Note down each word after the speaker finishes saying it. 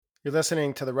You're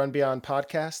listening to the Run Beyond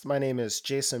podcast. My name is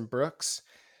Jason Brooks.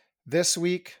 This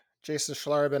week, Jason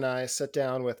Schlarb and I sit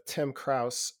down with Tim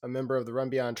Kraus, a member of the Run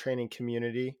Beyond training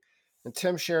community. And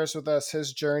Tim shares with us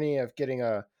his journey of getting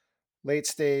a late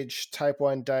stage type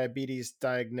 1 diabetes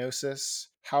diagnosis,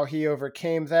 how he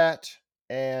overcame that,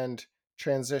 and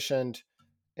transitioned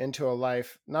into a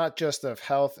life not just of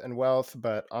health and wealth,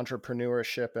 but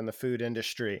entrepreneurship in the food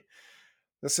industry.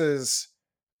 This is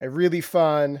a really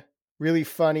fun, really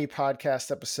funny podcast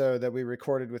episode that we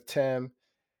recorded with Tim.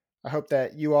 I hope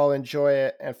that you all enjoy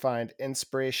it and find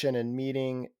inspiration in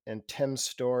meeting in Tim's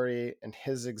story and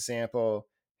his example.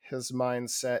 His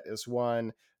mindset is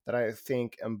one that I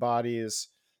think embodies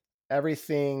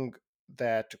everything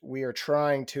that we are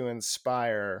trying to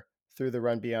inspire through the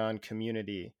Run Beyond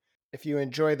community. If you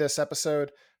enjoy this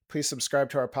episode, please subscribe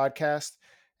to our podcast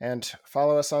and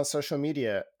follow us on social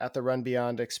media at the Run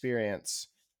Beyond Experience.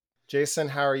 Jason,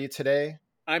 how are you today?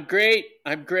 I'm great.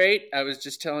 I was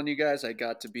just telling you guys I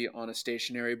got to be on a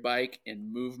stationary bike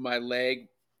and move my leg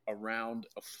around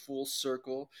a full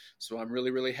circle. So I'm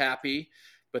really, really happy.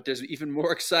 But there's even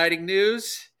more exciting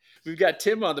news. We've got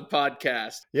Tim on the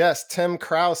podcast. Yes, Tim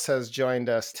Kraus has joined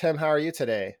us. Tim, how are you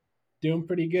today? Doing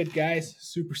pretty good, guys.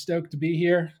 Super stoked to be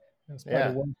here. That's probably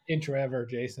Yeah. the worst intro ever,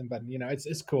 Jason, but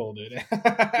it's cool, dude.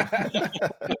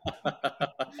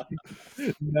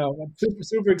 I'm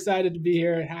super excited to be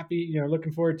here. Happy,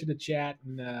 looking forward to the chat,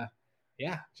 and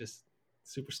just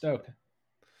super stoked.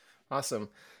 Awesome.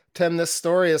 Tim, this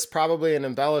story is probably an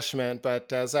embellishment,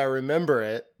 but as I remember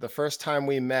it, the first time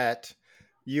we met,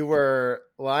 you were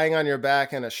lying on your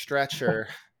back in a stretcher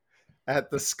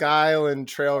at the Sky Island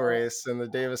Trail Race in the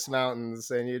Davis Mountains,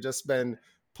 and you've just been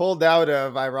pulled out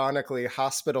of, ironically,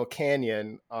 Hospital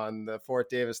Canyon on the Fort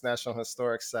Davis National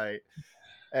Historic Site.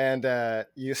 And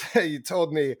you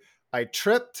told me I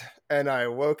tripped and I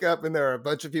woke up and there were a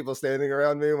bunch of people standing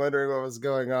around me wondering what was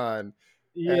going on.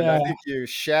 Yeah. And I think you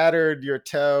shattered your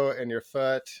toe and your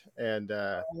foot. And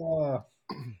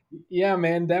yeah,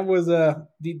 man, that was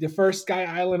the first Sky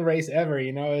Island race ever.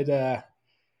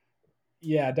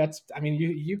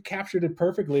 You captured it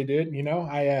perfectly, dude.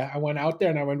 I went out there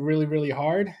and I went really, really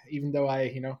hard, even though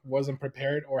I, wasn't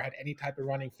prepared or had any type of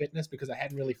running fitness because I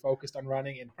hadn't really focused on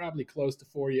running in probably close to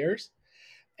 4 years.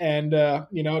 And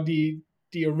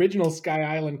the original Sky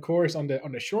Island course on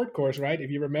the short course, right?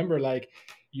 If you remember, like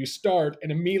you start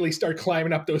and immediately start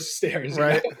climbing up those stairs,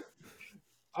 right?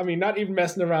 I mean, not even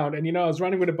messing around. And I was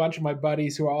running with a bunch of my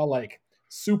buddies who are all like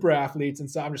super athletes,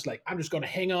 and so I'm just going to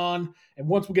hang on, and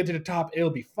once we get to the top, it'll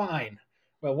be fine.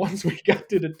 Well, once we got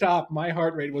to the top, my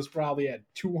heart rate was probably at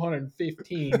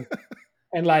 215,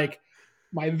 and like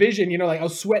my vision, I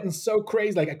was sweating so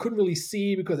crazy, like I couldn't really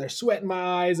see because there's sweat in my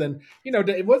eyes, and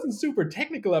it wasn't super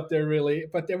technical up there really,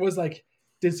 but there was like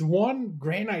this one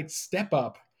granite step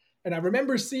up, and I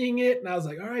remember seeing it, and I was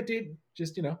like, all right, dude,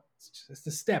 just it's just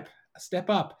a step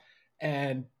up.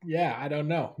 And yeah, I don't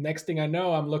know. Next thing I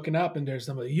know, I'm looking up and there's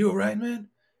somebody, you all right, man?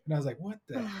 And I was like, what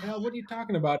the hell? What are you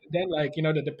talking about? And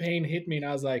then the pain hit me and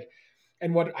I was like,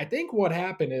 and what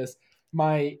happened is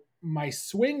my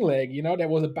swing leg, that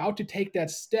was about to take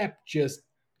that step, just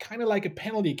kind of like a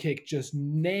penalty kick, just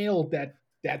nailed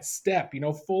that step,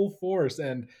 full force.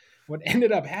 And what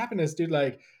ended up happening is, dude,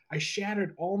 like I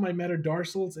shattered all my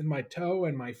metatarsals in my toe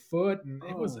and my foot, and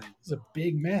it was a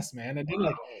big mess, man. And then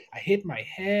like I hit my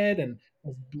head and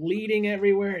was bleeding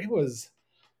everywhere. It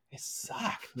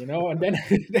sucked, And then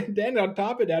then on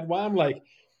top of that, while I'm like,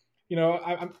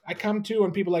 I come to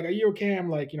and people are like, are you okay? I'm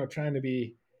like, trying to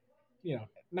be,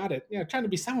 not it, trying to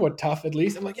be somewhat tough at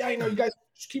least. I'm like, yeah, you guys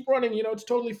just keep running, it's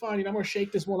totally fine. I'm gonna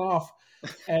shake this one off.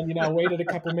 And I waited a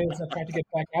couple minutes. I tried to get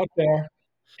back out there.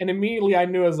 And immediately I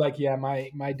knew, I was like, yeah,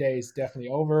 my day is definitely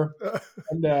over.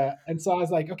 And so I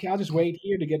was like, okay, I'll just wait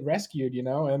here to get rescued,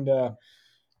 and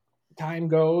time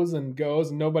goes and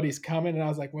nobody's coming. And I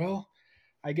was like, well,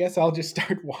 I guess I'll just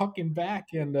start walking back.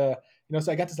 And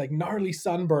so I got this like gnarly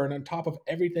sunburn on top of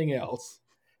everything else.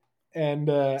 And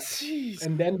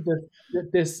then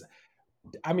this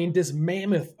this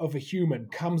mammoth of a human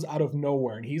comes out of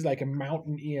nowhere, and he's like a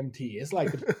mountain EMT. It's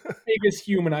like the biggest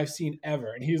human I've seen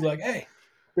ever. And he's like, hey,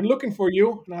 been looking for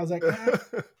you. And I was like,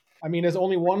 there's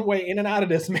only one way in and out of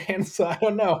this, man. So I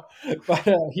don't know. But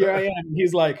here I am.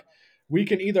 He's like, we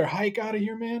can either hike out of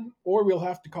here, man, or we'll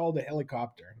have to call the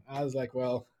helicopter. I was like,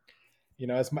 well,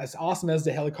 as awesome as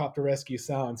the helicopter rescue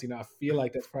sounds, I feel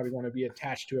like that's probably going to be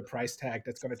attached to a price tag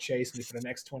that's going to chase me for the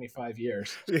next 25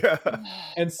 years. Yeah.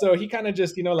 And so he kind of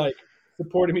just, like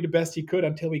supported me the best he could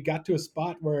until we got to a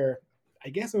spot where I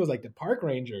guess it was like the park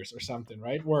rangers or something,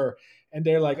 right? And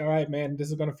they're like, all right, man, this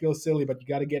is going to feel silly, but you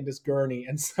got to get in this gurney.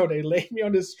 And so they laid me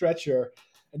on this stretcher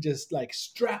and just like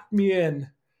strapped me in,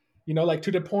 like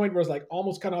to the point where it's like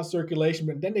almost cut off circulation.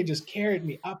 But then they just carried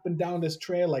me up and down this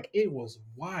trail. Like it was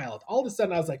wild. All of a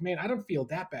sudden I was like, man, I don't feel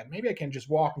that bad. Maybe I can just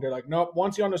walk. And they're like, nope,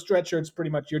 once you're on the stretcher, it's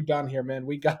pretty much you're done here, man.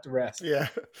 We got the rest. Yeah.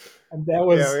 And that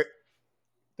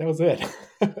was it.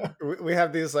 We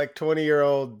have these like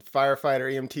 20-year-old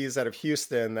firefighter EMTs out of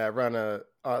Houston that run a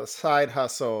side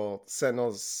hustle,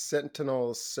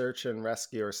 Sentinel Search and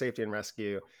Rescue or Safety and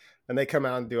Rescue. And they come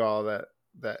out and do all that.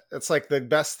 It's like the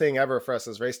best thing ever for us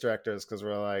as race directors, because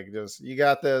we're like, just, you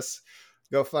got this,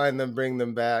 go find them, bring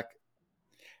them back.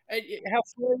 How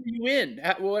far are you in?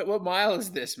 What mile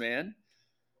is this, man?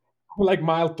 Like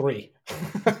mile 3.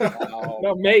 Wow.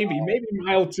 No, maybe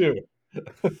mile 2.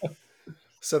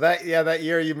 So that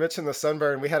year you mentioned the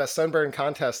sunburn. We had a sunburn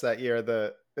contest that year.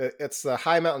 It's the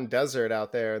high mountain desert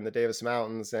out there in the Davis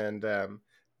Mountains, and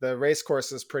the race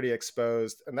course is pretty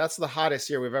exposed, and that's the hottest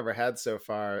year we've ever had so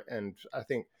far. And I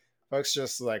think folks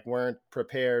just like weren't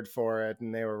prepared for it,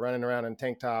 and they were running around in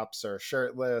tank tops or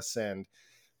shirtless and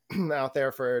out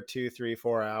there for 2, 3,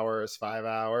 4 hours, 5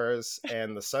 hours,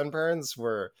 and the sunburns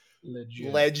were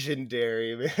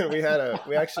legendary. We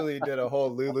actually did a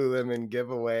whole Lululemon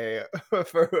giveaway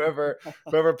for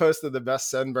whoever posted the best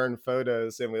sunburn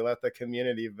photos, and we let the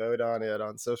community vote on it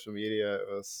on social media. It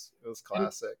was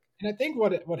classic. And I think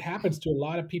what happens to a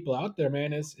lot of people out there,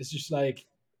 man, is just like,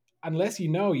 unless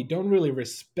you don't really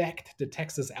respect the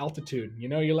Texas altitude.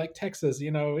 You're like, Texas,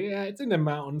 yeah, it's in the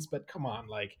mountains, but come on,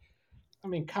 like, I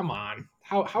mean, come on.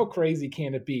 How crazy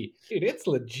can it be? Dude, it's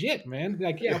legit, man.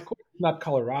 Like, yeah, of course it's not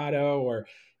Colorado or,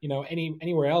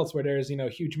 anywhere else where there's,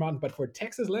 huge mountains. But for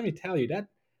Texas, let me tell you that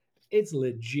it's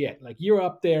legit. Like, you're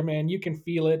up there, man. You can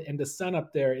feel it. And the sun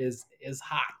up there is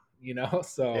hot,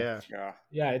 So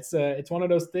yeah, it's one of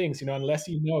those things, unless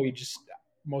you just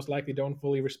most likely don't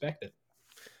fully respect it.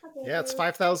 Yeah, it's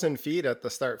 5,000 feet at the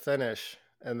start finish.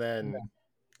 And then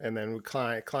we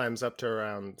climbs up to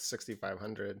around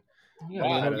 6,500. Yeah,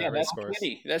 wow, that's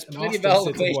plenty. That's plenty of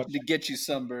elevation to get you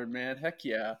sunburned, man. Heck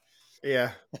yeah.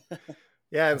 Yeah.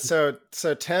 Yeah, and so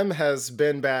Tim has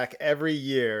been back every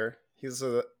year. He's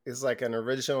like an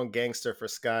original gangster for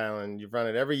Sky Island. You've run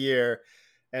it every year,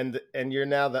 and you're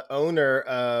now the owner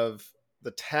of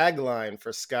the tagline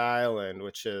for Sky Island,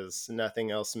 which is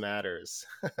 "Nothing else matters."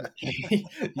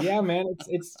 Yeah, man,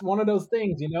 it's one of those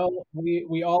things.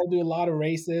 We all do a lot of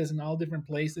races in all different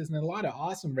places, and a lot of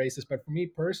awesome races. But for me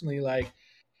personally, like,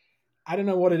 I don't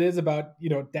know what it is about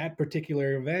that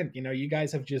particular event. You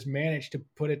guys have just managed to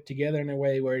put it together in a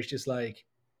way where it's just like,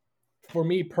 for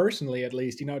me personally, at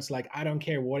least, it's like, I don't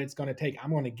care what it's going to take. I'm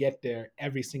going to get there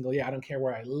every single year. I don't care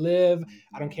where I live.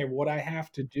 I don't care what I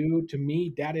have to do. To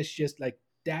me, that is just like,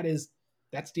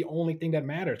 that's the only thing that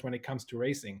matters when it comes to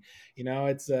racing.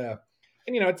 It's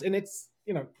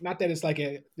not that it's like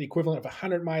the equivalent of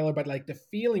 100-miler, but like the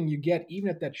feeling you get even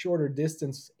at that shorter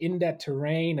distance in that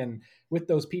terrain and with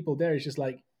those people there, is just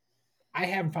like, I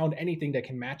haven't found anything that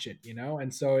can match it,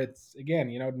 And so it's,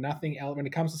 again, nothing else when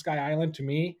it comes to Sky Island. To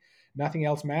me, nothing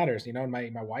else matters, and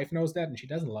my wife knows that, and she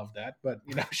doesn't love that, but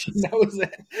she knows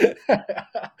it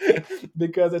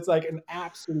because it's like an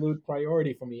absolute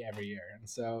priority for me every year. And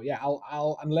so, yeah,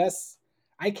 I'll unless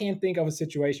I can't think of a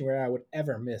situation where I would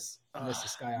ever miss the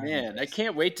Sky Island. Man, race. I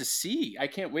can't wait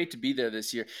to be there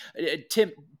this year.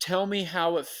 Tim, tell me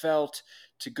how it felt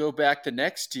to go back the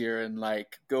next year and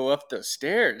like go up those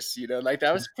stairs. Like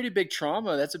that was pretty big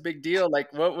trauma. That's a big deal.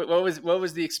 Like what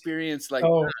was the experience like?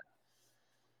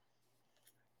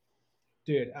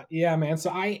 Dude, yeah, man.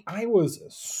 So I was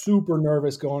super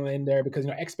nervous going in there because,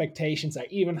 expectations are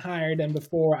even higher than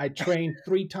before. I trained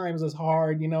 3 times as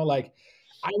hard, like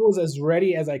I was as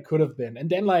ready as I could have been. And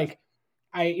then like,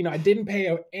 I didn't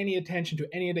pay any attention to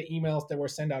any of the emails that were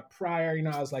sent out prior.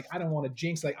 I was like, I don't want to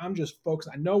jinx. Like, I'm just focused.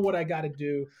 I know what I got to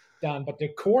do done, but the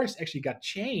course actually got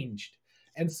changed.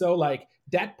 And so like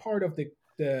that part of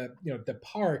the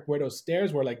park where those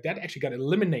stairs were, like that actually got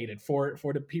eliminated for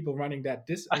the people running that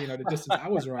the distance I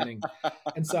was running.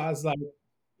 And so I was like,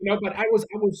 but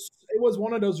it was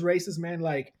one of those races, man.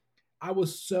 Like I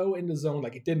was so in the zone,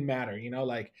 like it didn't matter,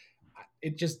 like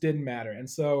it just didn't matter. And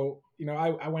so,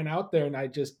 I went out there and I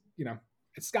just,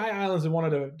 Sky Islands is one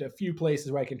of the few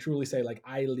places where I can truly say, like,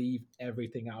 I leave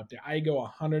everything out there. I go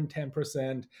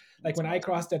 110%. Like when I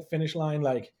cross that finish line,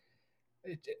 like,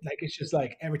 it's just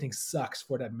like everything sucks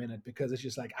for that minute because it's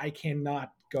just like I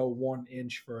cannot go 1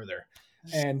 inch further.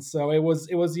 And so it was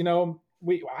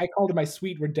I called it my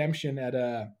sweet redemption at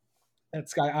at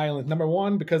Sky Island. Number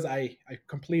one, because I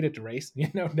completed the race.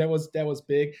 That was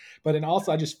big. But then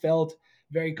also I just felt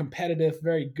very competitive,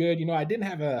 very good. I didn't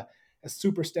have a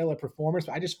super stellar performance,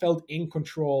 but I just felt in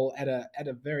control at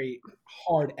a very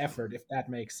hard effort, if that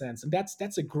makes sense. And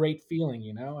that's a great feeling,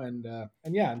 and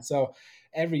yeah, and so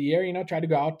every year, try to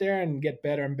go out there and get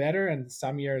better and better. And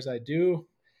some years I do,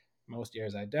 most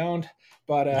years I don't.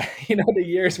 But the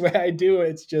years where I do,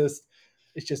 it's just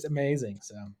amazing.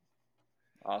 So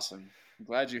Awesome. I'm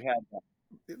glad you had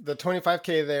that. The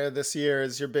 25K there this year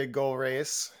is your big goal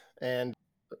race, and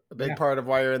a big yeah. part of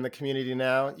why you're in the community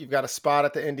now. You've got a spot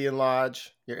at the Indian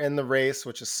Lodge. You're in the race,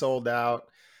 which is sold out.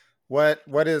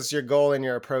 What is your goal and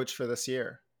your approach for this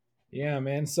year? Yeah,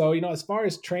 man. So, as far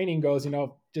as training goes,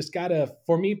 just gotta,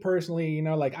 for me personally,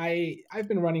 like I've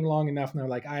been running long enough now.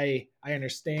 Like I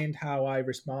understand how I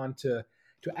respond to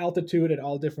altitude at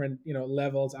all different,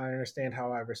 levels. I understand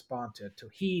how I respond to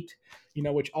heat,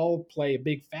 which all play a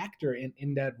big factor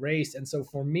in that race. And so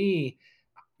for me,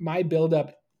 my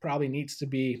buildup probably needs to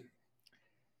be,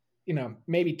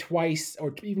 maybe twice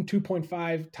or even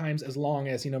 2.5 times as long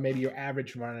as, maybe your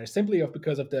average runner, simply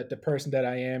because of the person that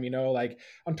I am, like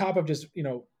on top of just,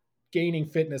 gaining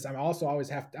fitness. I'm also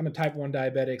I'm a type 1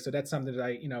 diabetic. So that's something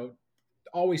that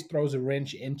always throws a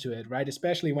wrench into it, right?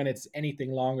 Especially when it's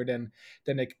anything longer than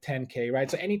a 10K, right?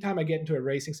 So anytime I get into a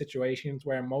racing situation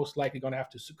where I'm most likely going to have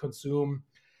to consume,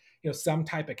 some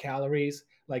type of calories,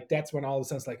 like that's when all of a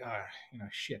sudden it's like,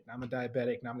 shit, I'm a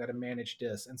diabetic, now I'm going to manage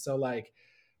this. And so like,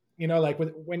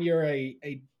 when you're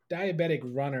a diabetic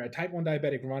runner, a type 1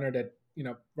 diabetic runner that,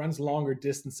 runs longer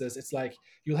distances, it's like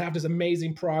you'll have this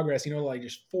amazing progress, like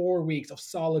just 4 weeks of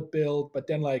solid build, but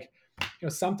then like,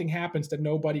 something happens that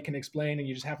nobody can explain, and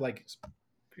you just have like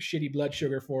shitty blood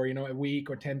sugar for, a week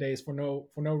or 10 days for no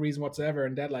reason whatsoever.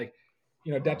 And that like,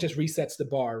 that just resets the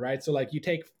bar, right? So like you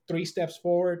take 3 steps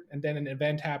forward and then an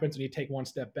event happens and you take 1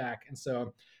 step back. And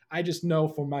so I just know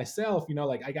for myself,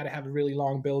 like I got to have a really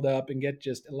long build up and get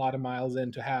just a lot of miles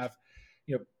in to have,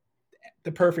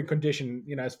 the perfect condition,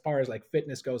 as far as like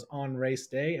fitness goes on race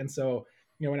day. And so,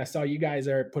 when I saw you guys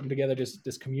are putting together just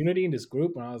this community and this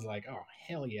group, and I was like, oh,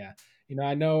 hell yeah.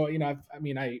 I know, you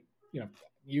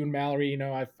and Mallory,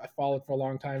 I followed for a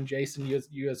long time. Jason,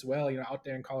 you as well, out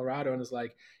there in Colorado. And it's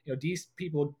like, these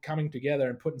people coming together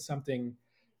and putting something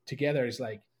together is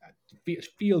like,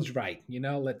 feels right.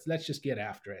 Let's just get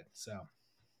after it. So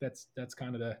that's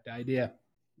kind of the idea.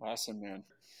 Awesome, man.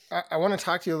 I want to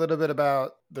talk to you a little bit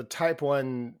about the type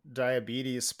 1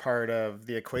 diabetes part of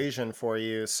the equation for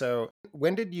you. So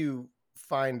when did you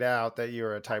find out that you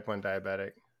were a type 1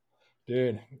 diabetic?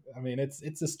 Dude, I mean,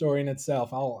 it's a story in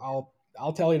itself.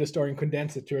 I'll tell you the story and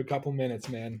condense it to a couple minutes,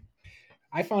 man.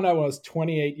 I found out when I was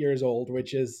 28 years old,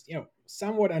 which is,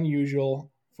 somewhat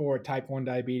unusual for type 1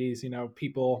 diabetes.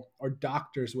 People or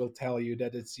doctors will tell you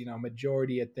that it's,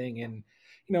 majority a thing in,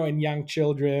 in young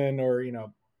children or,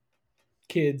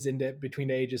 kids between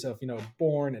the ages of,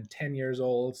 born and 10 years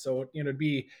old. So, to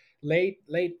be late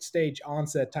stage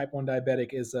onset type 1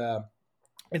 diabetic is,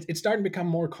 it's starting to become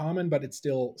more common, but it's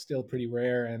still pretty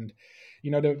rare. And,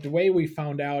 the way we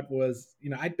found out was,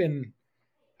 I'd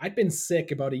been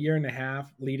sick about a year and a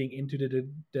half leading into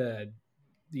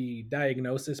the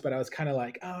diagnosis, but I was kind of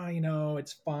like,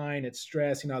 it's fine. It's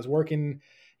stress. I was working,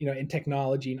 in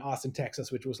technology in Austin,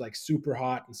 Texas, which was like super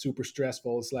hot and super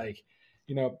stressful. It's like,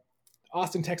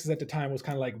 Austin, Texas at the time was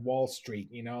kind of like Wall Street,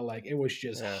 like it was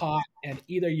just hot, and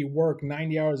either you work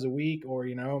 90 hours a week or,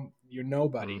 you're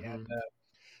nobody. Mm-hmm. And,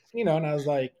 and I was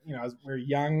like, we're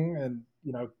young and,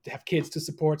 have kids to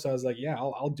support. So I was like, yeah,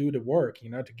 I'll do the work,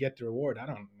 to get the reward. I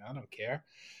don't care.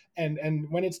 And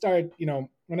when it started,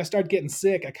 when I started getting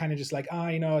sick, I kind of just like,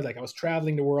 like I was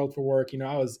traveling the world for work.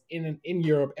 I was in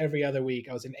Europe every other week.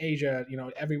 I was in Asia,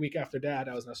 every week after that,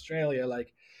 I was in Australia.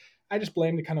 Like I just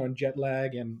blamed it kind of on jet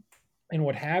lag and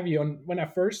what have you. And when I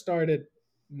first started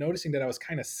noticing that I was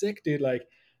kind of sick, dude, like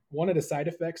one of the side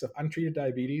effects of untreated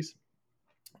diabetes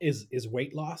is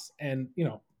weight loss. And,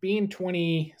 being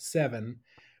 27,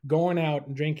 going out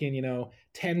and drinking,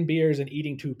 10 beers and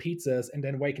eating 2 pizzas and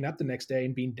then waking up the next day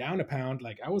and being down a pound,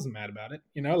 like I wasn't mad about it,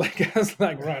 like I was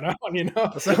like, right on,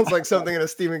 It sounds like something in a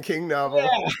Stephen King novel.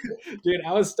 Yeah. Dude,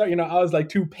 I was like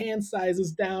 2 pant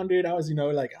sizes down, dude. I was,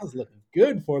 like I was looking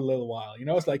good for a little while.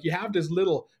 It's like you have this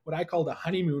little, what I call the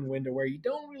honeymoon window, where you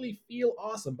don't really feel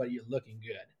awesome, but you're looking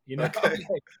good, Okay.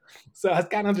 So I was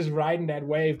kind of just riding that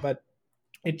wave, but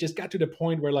it just got to the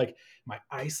point where like my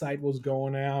eyesight was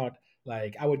going out.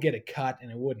 Like I would get a cut and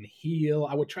it wouldn't heal.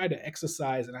 I would try to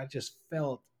exercise and I just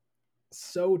felt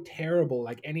so terrible.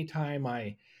 Like anytime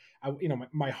my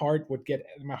heartbeat would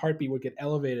get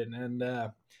elevated. And,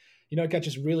 it got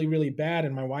just really, really bad.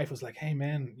 And my wife was like, hey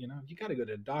man, you got to go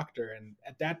to the doctor. And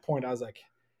at that point I was like,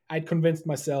 I'd convinced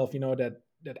myself,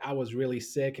 that I was really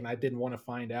sick and I didn't want to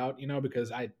find out,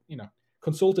 because I,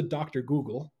 consulted Dr.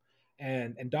 Google,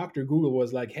 and Dr. Google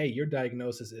was like, hey, your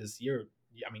diagnosis is you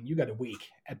got a week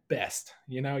at best,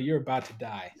 you're about to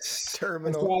die. And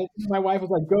Terminal. so my wife was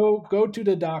like, go to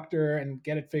the doctor and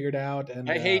get it figured out.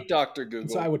 I hate Dr. And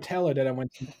so I Google. would tell her that I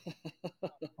went to,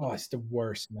 oh, it's the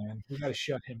worst, man. We got to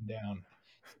shut him down.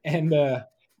 And,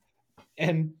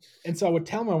 and and so I would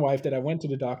tell my wife that I went to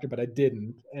the doctor, but I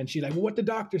didn't. And she's like, well, what did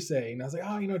the doctor say? And I was like,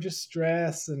 oh, just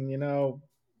stress and,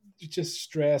 just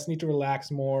stress, need to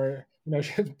relax more.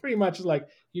 She was pretty much like,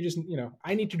 you just,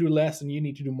 I need to do less and you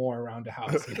need to do more around the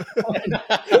house.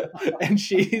 And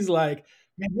she's like,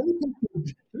 man,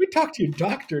 let me talk to your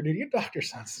doctor, dude. Your doctor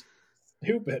sounds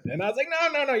stupid. And I was like,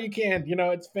 no, you can't.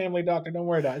 It's family doctor. Don't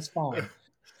worry about it. It's fine.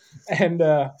 And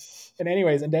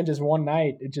anyways, and then just one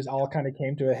night, it just all kind of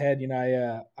came to a head.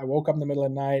 I woke up in the middle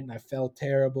of the night and I felt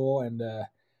terrible, and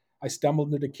I stumbled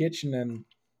into the kitchen, and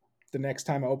the next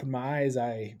time I opened my eyes,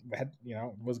 I had,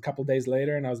 it was a couple of days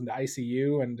later, and I was in the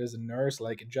ICU, and there's a nurse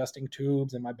like adjusting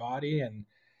tubes in my body, and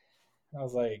I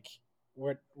was like,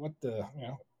 where the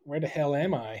hell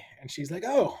am I? And she's like,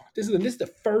 oh, this is the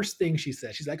first thing she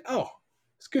said. She's like, oh,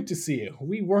 it's good to see you.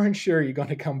 We weren't sure you're going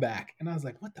to come back. And I was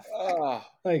like, what the fuck? Oh.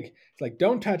 Like, it's like,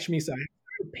 don't touch me. So I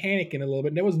started panicking a little bit.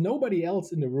 And there was nobody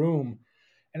else in the room.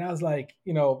 And I was like,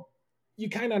 you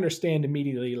kind of understand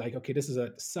immediately, like, okay, this is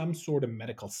some sort of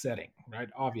medical setting, right?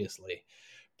 Obviously.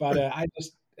 But I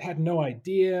just had no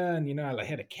idea. And, I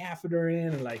had a catheter in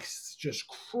and like, just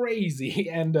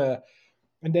crazy. And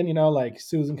then, like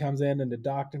Susan comes in and the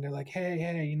doctor, and they're like, hey,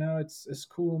 it's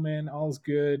cool, man. All's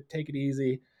good. Take it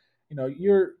easy.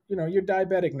 You're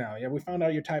diabetic now. Yeah, we found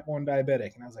out you're type 1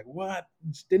 diabetic. And I was like, what?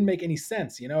 It just didn't make any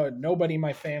sense. Nobody in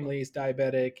my family is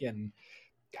diabetic, and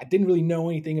I didn't really know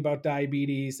anything about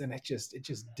diabetes, and it just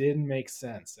didn't make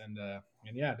sense. And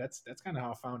yeah, that's kind of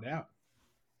how I found out.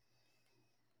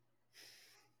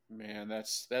 Man,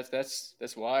 that's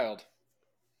wild.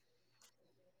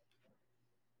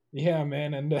 Yeah,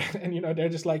 man. And they're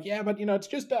just like, yeah, but it's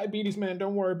just diabetes, man.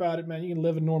 Don't worry about it, man. You can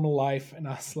live a normal life. And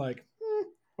I was like,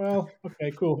 well,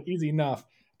 okay, cool, easy enough.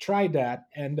 Tried that,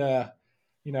 and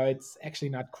it's actually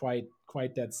not quite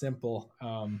that simple.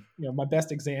 My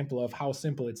best example of how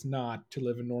simple it's not to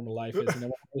live a normal life is,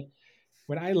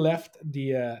 when I left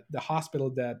the hospital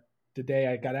that the day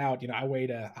I got out, I weighed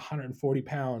 140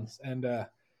 pounds, and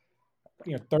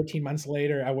 13 months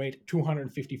later, I weighed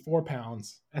 254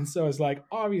 pounds. And so it's like,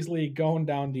 obviously going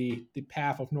down the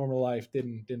path of normal life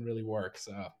didn't really work.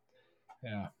 So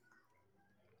yeah.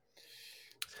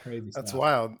 It's crazy That's stuff.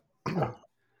 wild.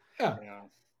 Yeah.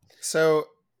 So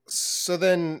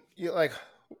then you like,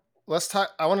 let's talk,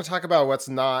 I want to talk about what's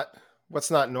not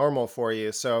normal for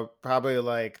you. So probably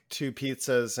like 2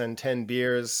 pizzas and 10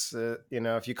 beers,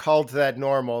 if you called that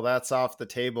normal, that's off the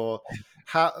table.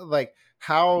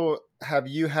 How have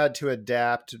you had to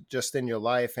adapt just in your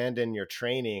life and in your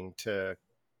training to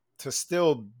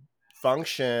still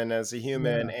function as a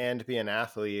human and be an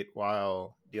athlete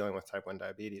while dealing with type 1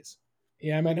 diabetes?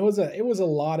 Yeah, man, it was a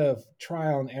lot of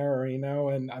trial and error,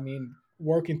 and I mean,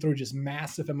 working through just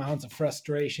massive amounts of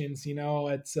frustrations,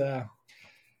 it's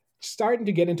starting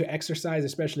to get into exercise,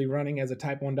 especially running as a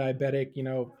type 1 diabetic,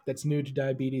 that's new to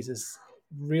diabetes, is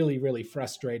really, really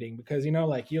frustrating because,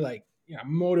 I'm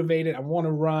motivated, I want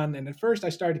to run. And at first I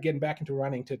started getting back into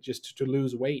running to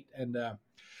lose weight. And I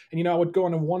would go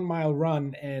on a 1 mile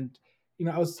run, and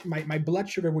I was my blood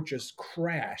sugar would just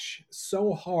crash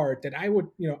so hard that I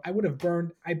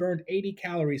burned 80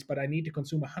 calories, but I need to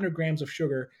consume 100 grams of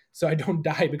sugar so I don't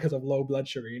die because of low blood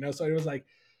sugar, so it was like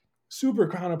super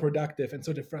counterproductive. And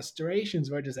so the frustrations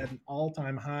were just at an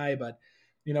all-time high, but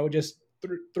just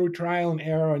through trial and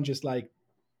error, and just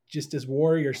this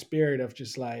warrior spirit of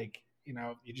just like,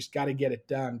 you just got to get it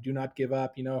done. Do not give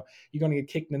up. You're going to get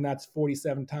kicked in the nuts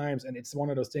 47 times. And it's one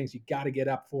of those things, you got to get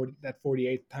up for that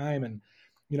 48th time. And,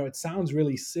 it sounds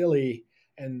really silly,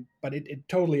 but it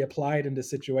totally applied in this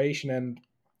situation.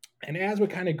 And as we're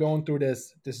kind of going through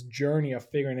this journey of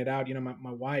figuring it out,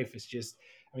 my wife is just,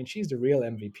 she's the real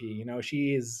MVP.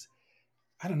 She is,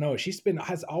 I don't know,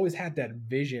 has always had that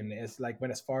vision as like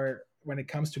when it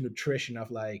comes to nutrition of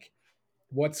like,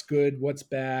 what's good, what's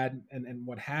bad, and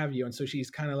what have you. And so she's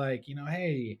kind of like,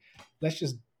 hey, let's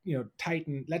just,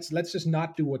 tighten, let's just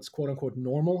not do what's quote unquote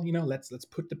normal, let's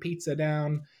put the pizza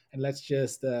down and let's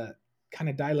just kind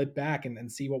of dial it back and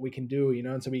see what we can do,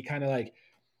 and so we kind of like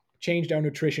changed our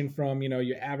nutrition from,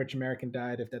 your average American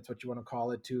diet, if that's what you want to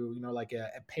call it, to, like a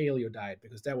paleo diet,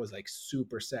 because that was like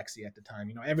super sexy at the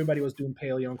time. Everybody was doing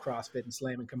paleo and CrossFit and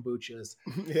slamming kombuchas.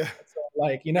 Yeah. So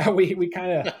like, we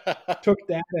kind of took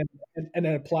that and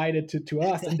then applied it to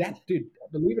us. And that, dude,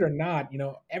 believe it or not,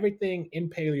 everything in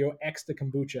paleo X the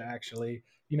kombucha actually,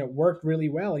 worked really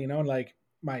well, and like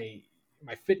my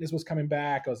fitness was coming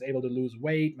back. I was able to lose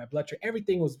weight, my blood sugar,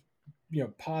 everything was,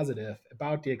 positive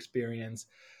about the experience.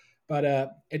 But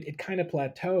it kind of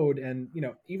plateaued. And,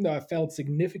 even though I felt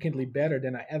significantly better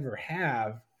than I ever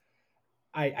have,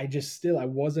 I just still, I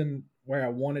wasn't where I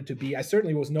wanted to be. I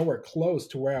certainly was nowhere close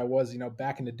to where I was,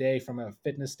 back in the day from a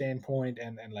fitness standpoint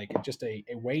and like just a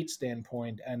weight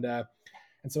standpoint. And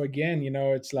so again,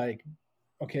 it's like,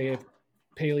 okay, if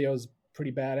paleo's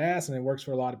pretty badass and it works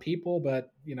for a lot of people,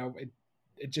 but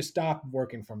it just stopped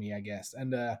working for me, I guess.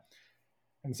 And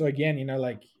so again,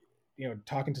 like,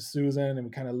 talking to Susan and we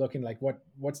kind of looking like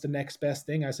what's the next best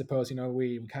thing, I suppose.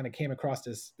 We kind of came across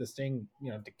this thing,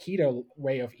 the keto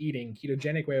way of eating,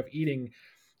 ketogenic way of eating.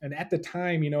 And at the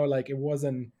time, like it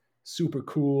wasn't super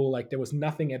cool. Like there was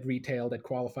nothing at retail that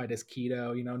qualified as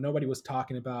keto. Nobody was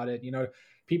talking about it.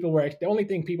 The only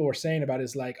thing people were saying about it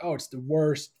is like, oh, it's the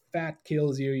worst, fat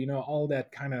kills you, all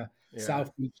that kind of South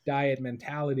Beach diet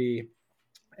mentality.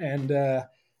 And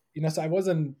so I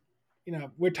wasn't,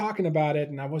 we're talking about it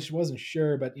and I wasn't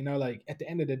sure, but like at the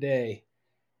end of the day,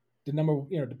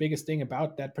 the biggest thing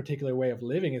about that particular way of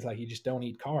living is like you just don't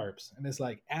eat carbs. And it's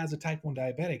like, as a type 1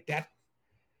 diabetic,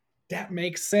 that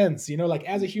makes sense. Like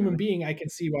as a human being, I can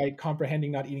see why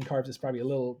comprehending not eating carbs is probably a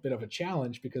little bit of a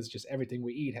challenge, because just everything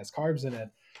we eat has carbs in it.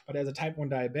 But as a type 1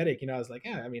 diabetic, I was like,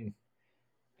 yeah,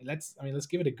 let's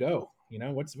give it a go.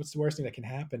 What's the worst thing that can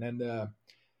happen?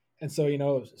 And so,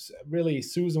 really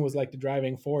Susan was like the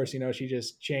driving force. She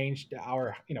just changed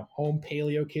our, home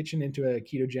paleo kitchen into a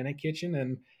ketogenic kitchen,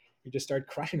 and we just started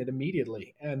crushing it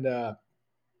immediately. And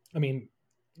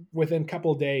within a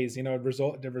couple of days,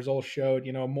 the results showed,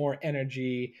 more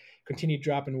energy, continued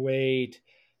dropping weight,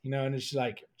 and it's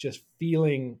like just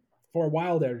feeling for a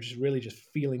while there, just really just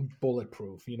feeling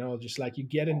bulletproof, just like you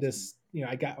get in this,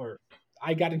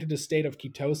 I got into this state of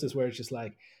ketosis where it's just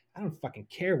like, I don't fucking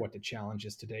care what the challenge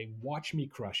is today. Watch me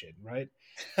crush it, right?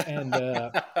 And I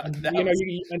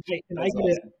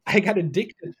got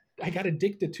addicted. I got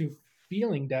addicted to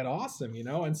feeling that awesome,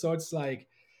 And so it's like,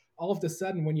 all of a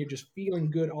sudden, when you're just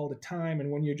feeling good all the time, and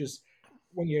when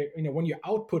your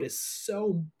output is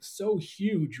so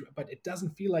huge, but it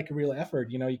doesn't feel like a real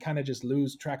effort, you kind of just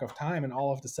lose track of time, and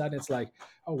all of a sudden, it's like,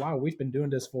 oh wow, we've been doing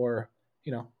this for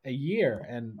a year,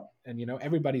 and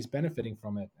everybody's benefiting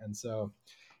from it. And so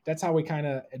that's how we kind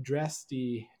of address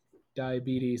the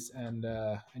diabetes, and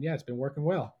yeah, it's been working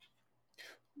well.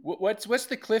 What's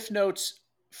the cliff notes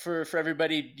for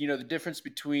everybody? The difference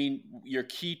between your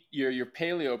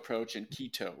paleo approach and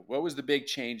keto. What was the big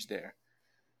change there?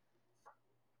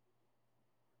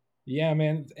 Yeah,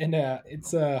 man, and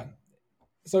it's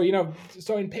so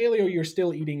in paleo you're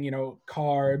still eating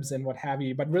carbs and what have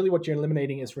you, but really what you're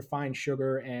eliminating is refined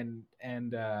sugar and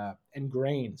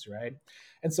grains, right?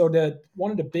 And so one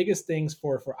of the biggest things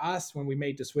for us when we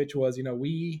made the switch was,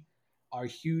 we are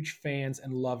huge fans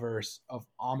and lovers of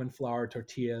almond flour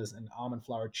tortillas and almond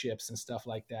flour chips and stuff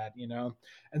like that,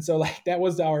 and so like that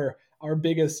was our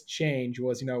biggest change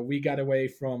was, we got away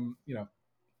from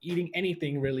eating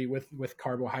anything really with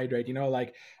carbohydrate,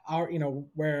 like our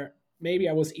where maybe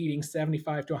I was eating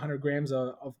 75 to 100 grams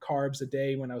of carbs a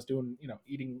day when I was doing,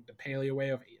 eating the paleo way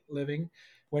of living.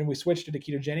 When we switched to the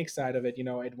ketogenic side of it,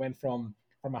 it went from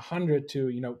 100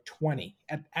 to, 20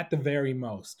 at the very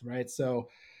most, right? So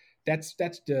that's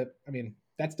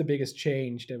the biggest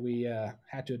change that we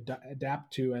had to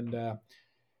adapt to. And,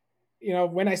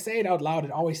 when I say it out loud,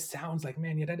 it always sounds like,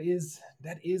 man, yeah, that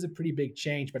is a pretty big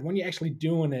change. But when you're actually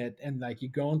doing it and like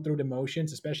you're going through the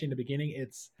motions, especially in the beginning,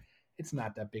 it's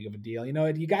not that big of a deal.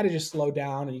 You got to just slow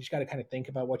down and you just got to kind of think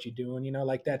about what you're doing,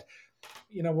 like that,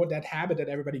 what that habit that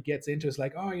everybody gets into is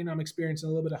like, oh, I'm experiencing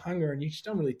a little bit of hunger, and you just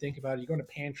don't really think about it. You go in the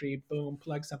pantry, boom,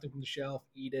 plug something from the shelf,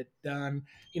 eat it, done.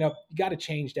 You got to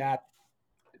change that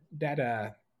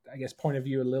I guess point of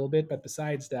view a little bit, but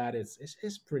besides that, it's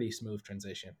pretty smooth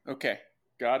transition. Okay.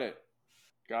 Got it.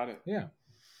 Yeah.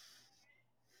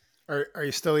 Are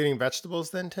you still eating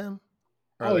vegetables then, Tim?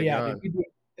 Oh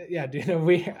yeah, dude,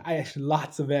 I actually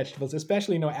lots of vegetables,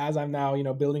 especially as I'm now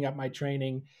building up my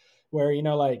training, where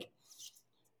like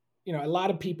a lot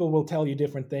of people will tell you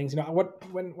different things.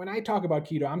 When I talk about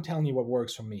keto, I'm telling you what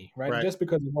works for me, right? Just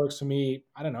because it works for me,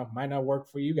 I don't know, might not work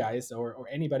for you guys or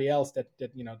anybody else that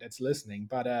that's listening.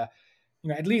 But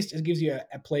at least it gives you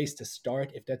a place to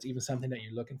start if that's even something that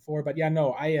you're looking for. But yeah,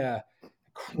 no, I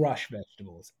crush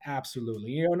vegetables.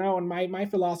 Absolutely. No, and my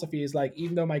philosophy is like,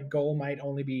 even though my goal might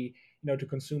only be, to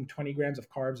consume 20 grams of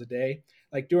carbs a day,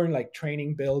 like during like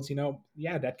training builds,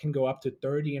 yeah, that can go up to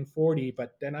 30 and 40.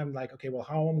 But then I'm like, okay, well,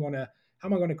 how am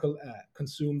I going to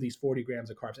consume these 40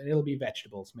 grams of carbs? And it'll be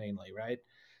vegetables mainly, right?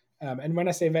 And when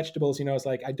I say vegetables, it's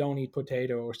like I don't eat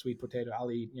potato or sweet potato.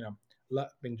 I'll eat,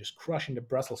 been just crushing the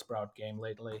Brussels sprout game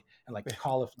lately, and like the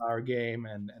cauliflower game,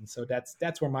 and so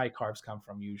that's where my carbs come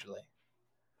from usually.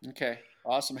 Okay,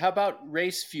 awesome. How about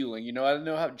race fueling? I don't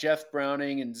know how Jeff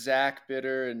Browning and Zach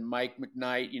Bitter and Mike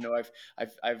McKnight.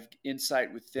 I've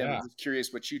insight with them. Yeah, I'm just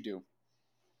curious what you do.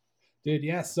 dude.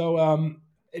 Yeah. So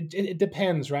it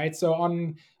depends, right? So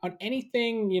on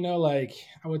anything, like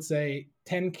I would say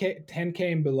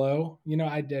 10K and below,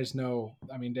 there's no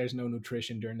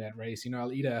nutrition during that race.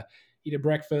 I'll eat a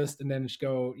breakfast and then just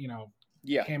go,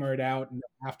 Yeah. hammer it out, and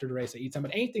after the race I eat some.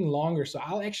 But anything longer, so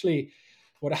I'll actually,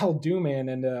 what I'll do, man,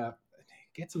 and it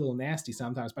gets a little nasty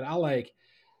sometimes, but I'll like,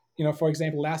 for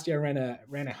example, last year I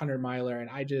ran a 100 miler, and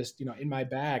I just, in my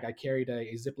bag I carried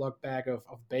a Ziploc bag of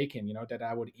bacon, that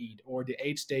I would eat, or the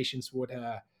aid stations would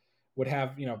have,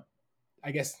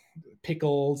 I guess,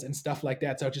 pickles and stuff like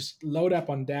that. So just load up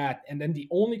on that, and then the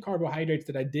only carbohydrates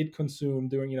that I did consume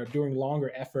during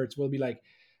longer efforts will be like,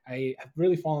 I have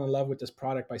really fallen in love with this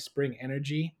product by Spring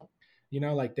Energy.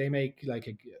 Like they make like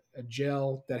a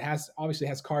gel that obviously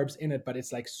has carbs in it, but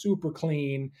it's like super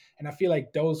clean. And I feel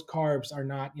like those carbs are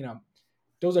not,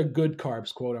 those are good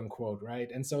carbs, quote unquote, right?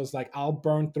 And so it's like I'll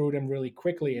burn through them really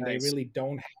quickly, and they Nice. really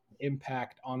don't have an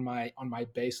impact on my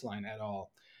baseline at all.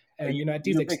 Are And at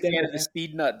these you a big fan extended, of the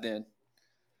speed nut then?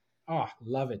 oh,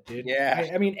 love it, dude. Yeah.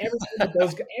 I mean,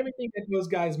 everything that those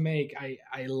guys make,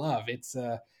 I love. It's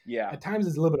Yeah. at times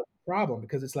it's a little bit of a problem,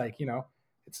 because it's like,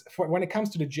 it's when it comes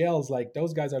to the gels, like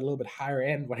those guys are a little bit higher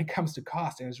end when it comes to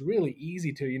cost, and it's really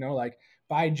easy to, like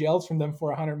buy gels from them for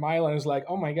 100 mile, and it's like,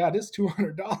 oh my god, this is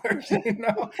 $200,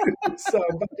 So,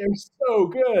 but they're so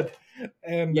good,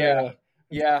 and Yeah.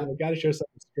 Yeah. got to show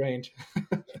something strange.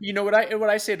 What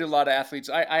I say to a lot of athletes,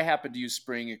 I happen to use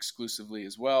Spring exclusively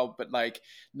as well, but like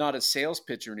not a sales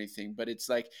pitch or anything, but it's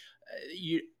like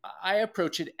I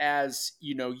approach it as,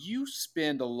 you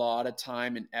spend a lot of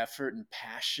time and effort and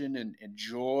passion and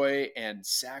joy and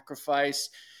sacrifice,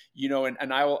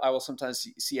 and I will sometimes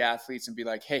see athletes and be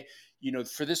like, hey,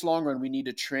 for this long run, we need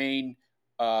to train,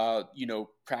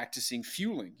 practicing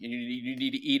fueling. You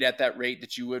need to eat at that rate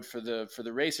that you would for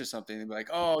the race or something. They'd be like,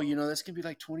 oh, that's gonna be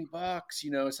like $20.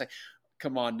 It's like,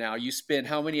 come on now. You spend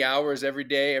how many hours every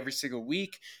day, every single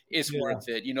week? It's Yeah, worth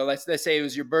it. Let's say it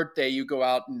was your birthday, you go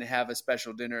out and have a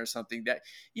special dinner or something that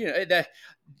you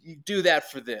do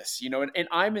that for this, and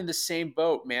I'm in the same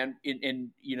boat, man.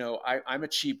 I'm a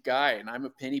cheap guy and I'm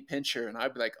a penny pincher, and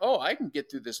I'd be like, oh, I can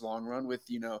get through this long run with,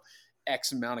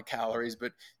 X amount of calories,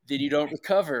 but then you don't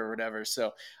recover or whatever.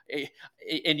 So,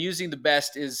 and using the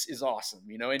best is awesome,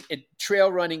 and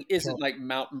trail running isn't like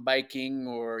mountain biking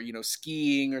or,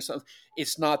 skiing or something.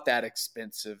 It's not that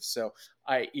expensive. So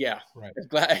right.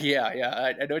 glad. Yeah.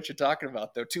 I know what you're talking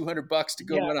about though. $200 to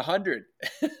go Yeah, run 100.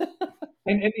 and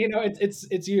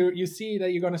it's you see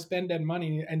that you're going to spend that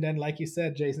money, and then like you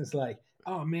said, Jason, it's like,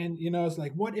 oh man, it's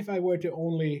like, what if I were to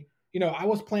only, I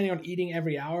was planning on eating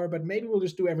every hour, but maybe we'll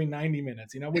just do every 90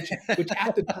 minutes, which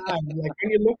at the time, like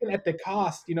when you're looking at the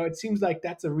cost, it seems like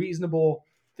that's a reasonable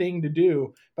thing to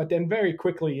do. But then very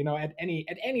quickly, at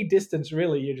any distance,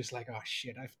 really, you're just like, oh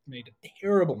shit, I've made a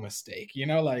terrible mistake,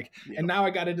 like, and Yep. now I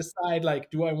got to decide, like,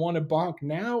 do I want to bonk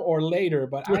now or later?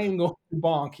 But I am going to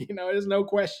bonk, there's no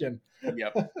question.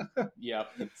 Yep. Yep.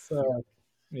 So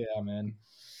yeah, man.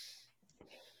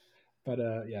 But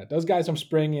yeah, those guys from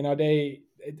Spring,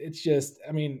 it's just,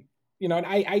 and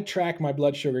I track my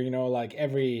blood sugar, like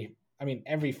every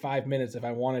 5 minutes if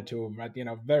I wanted to, right?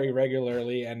 Very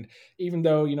regularly. And even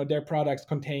though, their products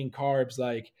contain carbs,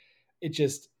 like it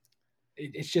just,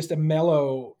 it's just a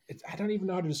mellow, I don't even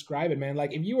know how to describe it, man.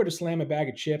 Like if you were to slam a bag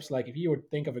of chips, like if you were to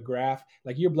think of a graph,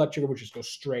 like your blood sugar would just go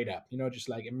straight up, just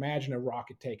like imagine a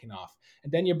rocket taking off.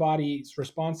 And then your body's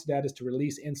response to that is to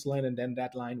release insulin, and then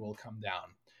that line will come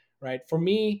down, right? For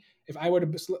me, if I were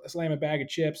to slam a bag of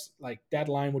chips, like that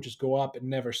line would just go up and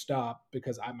never stop,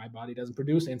 because my body doesn't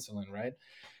produce insulin, right?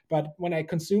 But when I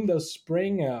consume those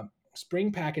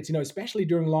spring packets, especially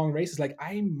during long races, like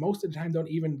I most of the time don't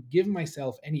even give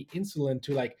myself any insulin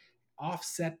to like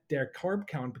offset their carb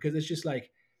count, because it's just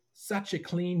like such a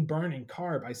clean burning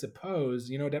carb, I suppose,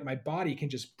 that my body can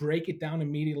just break it down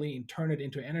immediately and turn it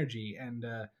into energy. And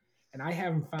And I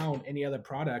haven't found any other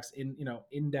products in,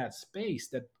 in that space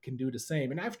that can do the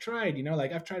same. And I've tried,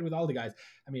 like I've tried with all the guys.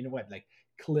 I mean, what, like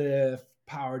Cliff,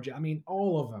 Power Gel, I mean,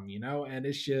 all of them, and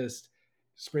it's just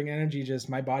Spring Energy, just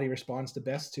my body responds the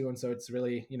best to. And so it's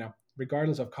really,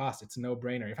 regardless of cost, it's a no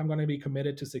brainer. If I'm going to be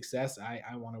committed to success,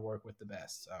 I want to work with the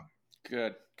best. So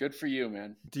Good for you,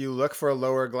 man. Do you look for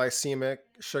lower glycemic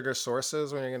sugar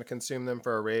sources when you're going to consume them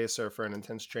for a race or for an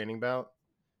intense training bout?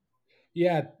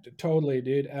 yeah, totally,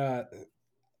 dude.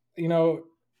 You know,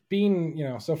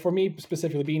 being, so for me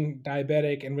specifically, being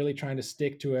diabetic and really trying to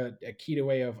stick to a keto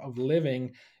way of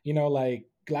living, like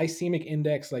glycemic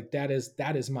index, like that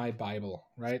is my Bible,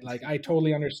 right? Like I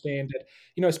totally understand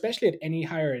that, especially at any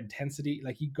higher intensity,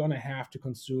 like you're gonna have to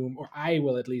consume, or I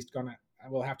will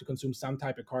have to consume some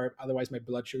type of carb, otherwise my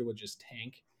blood sugar will just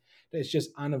tank. It's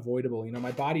just unavoidable.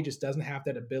 My body just doesn't have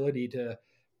that ability to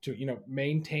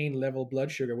maintain level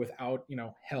blood sugar without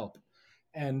help.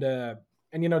 And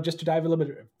just to dive a little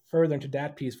bit further into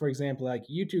that piece, for example, like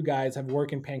you two guys have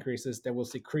working pancreases that will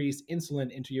secrete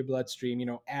insulin into your bloodstream,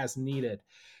 as needed.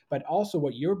 But also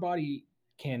what your body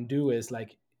can do is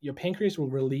like your pancreas will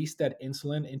release that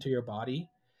insulin into your body.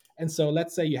 And so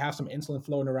let's say you have some insulin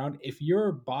flowing around. If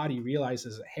your body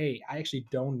realizes, hey, I actually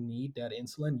don't need that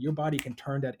insulin, your body can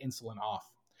turn that insulin off.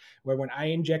 Where when I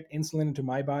inject insulin into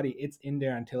my body, it's in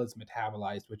there until it's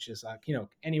metabolized, which is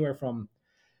anywhere from,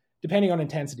 depending on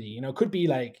intensity, could be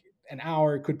like an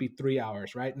hour, could be 3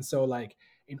 hours, right? And so like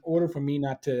in order for me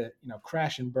not to,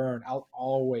 crash and burn, I'll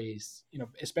always,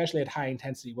 especially at high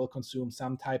intensity, will consume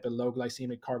some type of low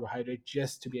glycemic carbohydrate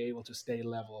just to be able to stay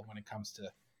level when it comes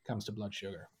to blood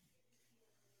sugar.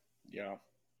 Yeah.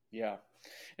 Yeah.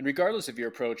 And regardless of your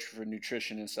approach for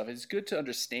nutrition and stuff, it's good to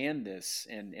understand this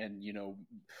and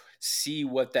see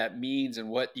what that means and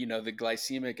what, the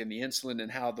glycemic and the insulin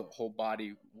and how the whole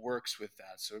body works with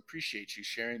that. So appreciate you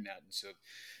sharing that. And so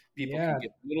people can Yeah,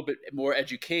 get a little bit more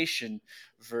education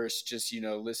versus just,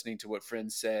 listening to what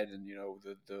friends said and,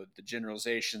 the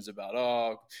generalizations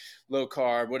about, low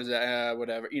carb, what is that?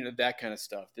 Whatever, that kind of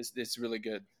stuff. This is really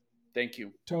good. Thank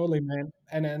you. totally, man.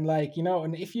 And like,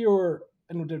 and if you're,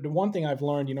 and the one thing I've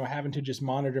learned, having to just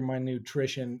monitor my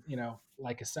nutrition,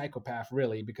 like a psychopath,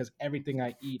 really, because everything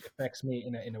I eat affects me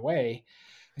in a way.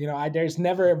 There's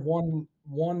never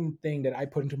one thing that I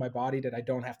put into my body that I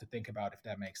don't have to think about, if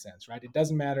that makes sense, right? It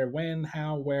doesn't matter when,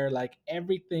 how, where, like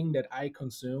everything that I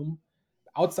consume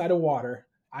outside of water,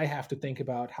 I have to think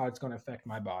about how it's going to affect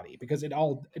my body, because it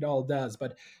all does.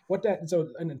 But what that so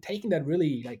and taking that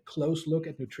really like close look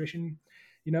at nutrition,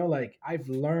 like I've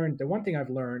learned, the one thing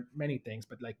I've learned, many things,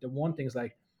 but like the one thing is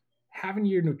like having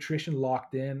your nutrition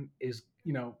locked in is,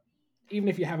 even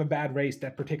if you have a bad race,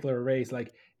 that particular race,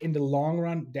 like in the long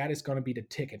run, that is going to be the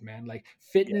ticket, man. Like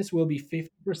fitness will be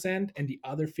 50%, and the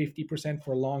other 50%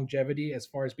 for longevity, as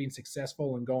far as being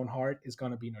successful and going hard, is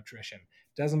going to be nutrition.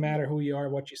 Doesn't matter who you are,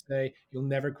 what you say, you'll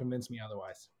never convince me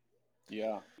otherwise.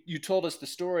 Yeah. You told us the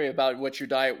story about what your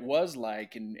diet was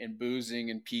like and boozing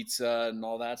and pizza and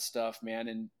all that stuff, man.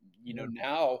 And,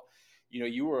 now,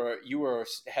 you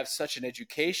have such an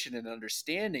education and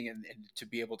understanding and to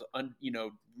be able to,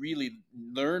 really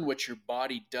learn what your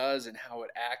body does and how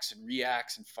it acts and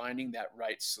reacts and finding that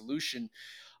right solution.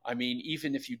 I mean,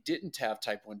 even if you didn't have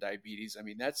type 1 diabetes, I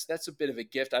mean, that's a bit of a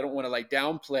gift. I don't want to like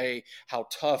downplay how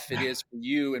tough it is for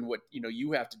you and what,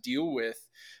 you have to deal with.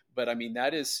 But I mean,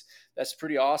 that's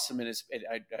pretty awesome. And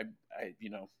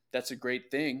that's a great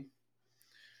thing.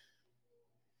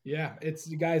 Yeah, it's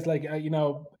guys like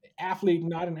athlete,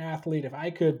 not an athlete. If I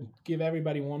could give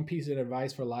everybody one piece of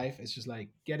advice for life, it's just like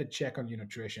get a check on your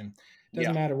nutrition.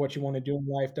 Doesn't Yeah. matter what you want to do in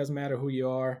life, doesn't matter who you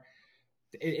are.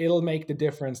 It'll make the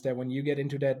difference that when you get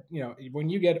into that, when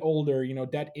you get older,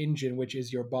 that engine, which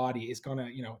is your body, is gonna,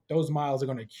 those miles are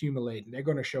gonna accumulate and they're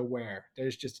gonna show wear.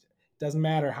 There's just, doesn't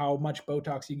matter how much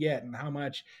Botox you get and how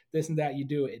much this and that you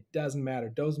do, it doesn't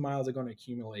matter. Those miles are going to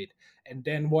accumulate. And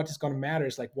then what is going to matter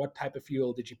is like what type of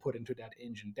fuel did you put into that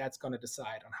engine? That's going to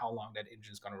decide on how long that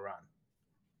engine is going to run.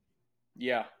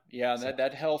 Yeah, yeah, So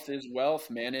that health is wealth,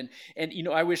 man. And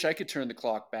I wish I could turn the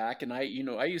clock back. And I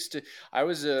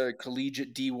was a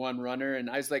collegiate D1 runner, and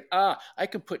I was like, I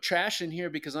can put trash in here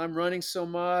because I'm running so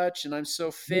much and I'm so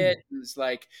fit. And it's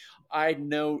like I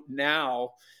know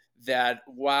now that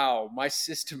wow, my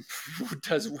system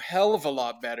does a hell of a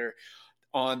lot better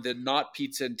on the not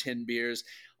pizza and 10 beers,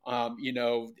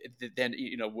 than,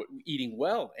 eating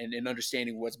well and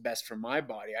understanding what's best for my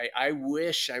body. I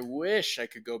wish I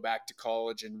could go back to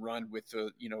college and run with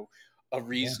a yeah,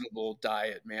 reasonable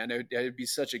diet, man. It'd be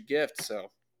such a gift.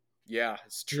 So yeah,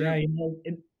 it's yeah,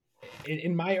 true.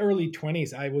 in my early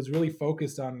 20s, I was really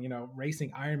focused on,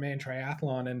 racing Ironman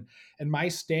triathlon, and my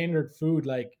standard food,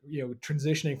 like,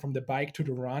 transitioning from the bike to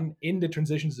the run in the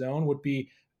transition zone would be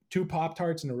 2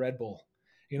 Pop-Tarts and a Red Bull.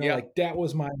 Yeah. Like that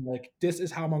was my, like, this is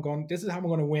how I'm going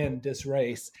to win this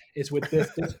race, is with this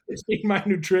being my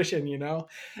nutrition,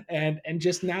 and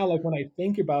just now, like, when I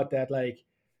think about that, like,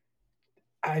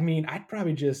 I mean, I'd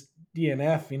probably just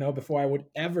DNF, before I would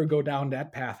ever go down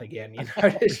that path again.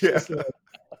 It's Yeah. just like,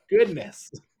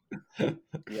 goodness.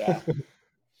 Yeah.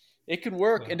 It can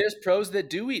work. So, And there's pros that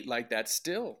do eat like that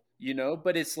still,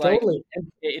 but it's like totally.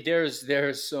 And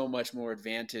there's so much more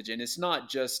advantage, and it's not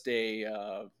just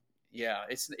a yeah,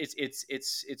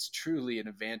 it's truly an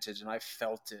advantage, and I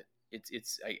felt it.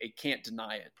 I can't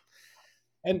deny it.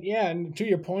 And yeah, and to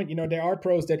your point, there are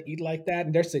pros that eat like that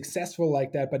and they're successful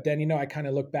like that. But then, I kind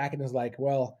of look back and it's like,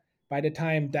 well, by the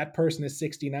time that person is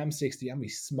 60 and I'm 60, I'm be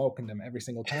smoking them every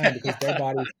single time, because their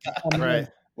body, Right.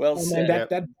 Well and then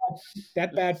said.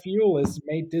 that bad fuel has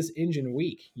made this engine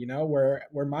weak,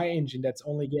 where my engine that's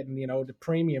only getting, the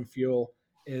premium fuel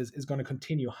is going to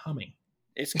continue humming.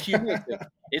 It's cumulative.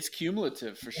 It's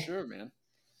cumulative for sure, man.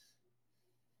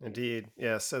 Indeed.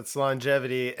 Yes, it's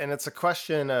longevity. And it's a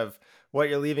question of what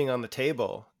you're leaving on the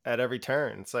table at every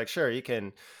turn. It's like, sure,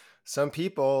 some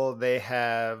people, they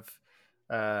have,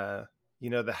 the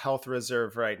health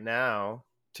reserve right now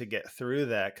to get through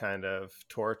that kind of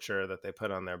torture that they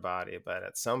put on their body. But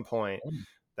at some point,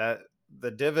 that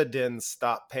the dividends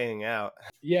stop paying out.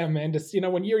 Yeah, man. Just,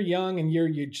 when you're young and you're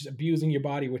just abusing your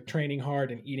body with training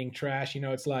hard and eating trash,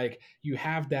 it's like you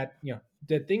have that,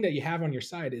 the thing that you have on your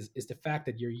side is the fact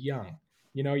that you're young.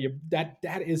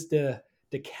 That is the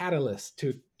catalyst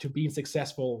to being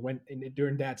successful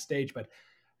during that stage. But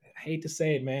I hate to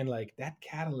say it, man, like that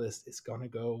catalyst is gonna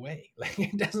go away. Like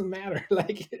it doesn't matter.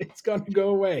 Like it's gonna go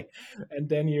away. And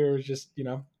then you're just,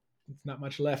 it's not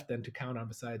much left then to count on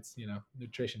besides,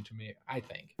 nutrition, to me, I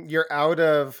think. You're out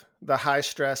of the high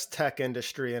stress tech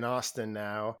industry in Austin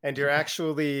now, and you're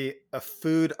actually a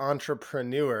food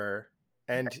entrepreneur,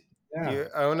 and Yeah. you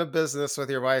own a business with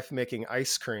your wife making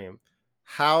ice cream.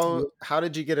 How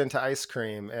did you get into ice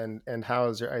cream, and how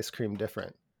is your ice cream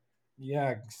different?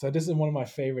 Yeah, so this is one of my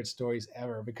favorite stories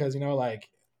ever, because like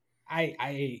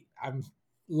I'm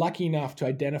lucky enough to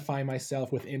identify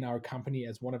myself within our company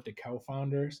as one of the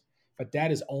co-founders, but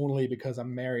that is only because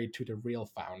I'm married to the real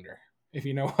founder. If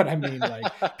you know what I mean.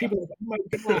 Like, people are like, oh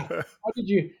my God,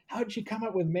 how did you come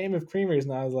up with Mammoth Creamers?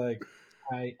 And I was like,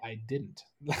 I didn't.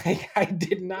 Like, I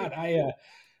did not. I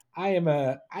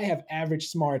have average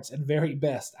smarts at very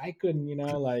best. I couldn't,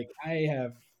 like, I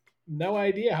have no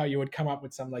idea how you would come up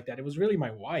with something like that. It was really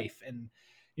my wife. And,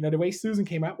 the way Susan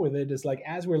came up with it is like,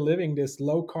 as we're living this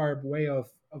low carb way of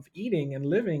eating and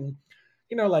living,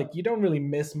 like, you don't really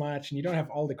miss much and you don't have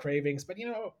all the cravings, but,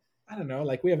 I don't know,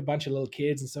 like, we have a bunch of little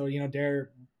kids. And so, they're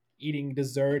eating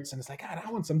desserts and it's like, God,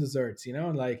 I want some desserts,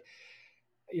 and like,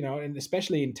 and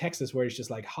especially in Texas where it's just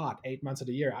like hot 8 months of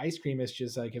the year, ice cream is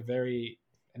just like a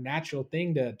natural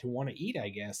thing to want to eat, I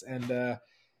guess. And,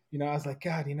 I was like,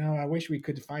 God, I wish we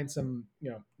could find some,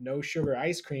 no sugar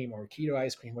ice cream or keto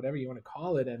ice cream, whatever you want to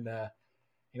call it. And,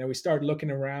 we started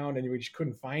looking around and we just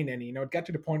couldn't find any. It got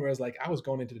to the point where I was like, I was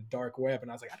going into the dark web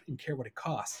and I was like, I don't even care what it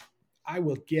costs. I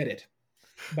will get it,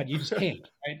 but you just can't.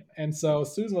 Right. And so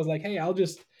Susan was like, hey, I'll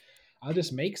just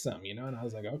make some, and I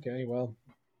was like, okay, well,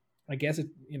 I guess it,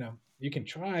 you can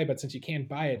try, but since you can't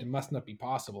buy it, it must not be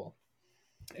possible.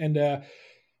 And,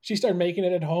 she started making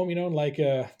it at home, like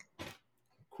a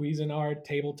Cuisinart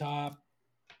tabletop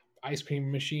ice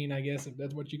cream machine, I guess, if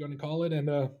that's what you're going to call it. And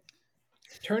it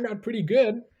turned out pretty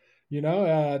good,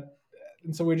 and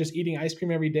so we're just eating ice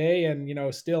cream every day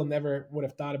and, still never would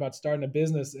have thought about starting a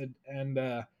business.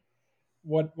 And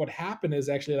what happened is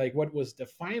actually, like, what was the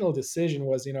final decision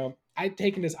was, I'd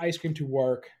taken this ice cream to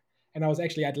work and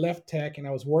I'd left tech and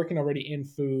I was working already in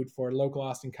food for a local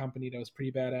Austin company that was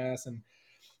pretty badass. And,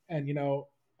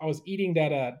 I was eating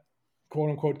that, quote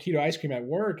unquote keto ice cream at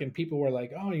work, and people were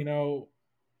like, oh,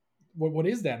 what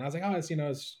is that? And I was like, oh,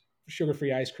 it's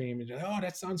sugar-free ice cream. And like, oh,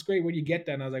 that sounds great. Where do you get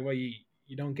that? And I was like, well, you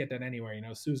don't get that anywhere.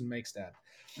 Susan makes that.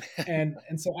 And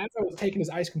so as I was taking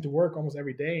this ice cream to work almost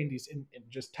every day in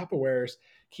just Tupperwares,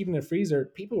 keeping in the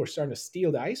freezer, people were starting to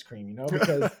steal the ice cream,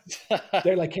 because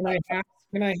they're like, can I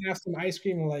have some ice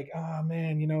cream? I'm like, oh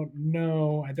man,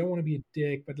 no, I don't want to be a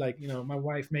dick, but like, my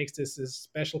wife makes this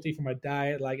specialty for my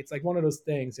diet. Like, it's like one of those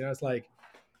things, it's like,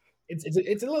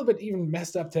 it's a little bit even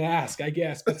messed up to ask, I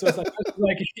guess. But so it's like,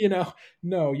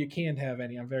 no, you can't have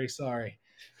any. I'm very sorry.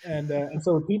 And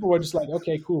so people were just like,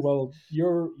 okay, cool. Well,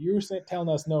 you're telling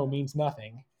us no means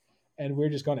nothing. and we're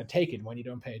just going to take it when you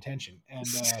don't pay attention. And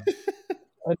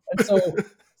so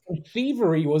some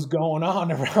thievery was going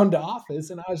on around the office,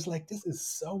 and I was like, this is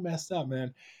so messed up,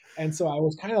 man. And so I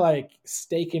was kind of like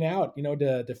staking out,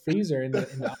 the freezer in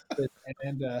the office,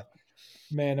 and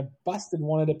man, I busted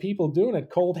one of the people doing it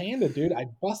cold handed, dude. I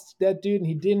busted that dude, and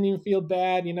he didn't even feel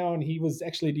bad, and he was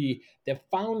actually the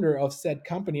founder of said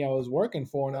company I was working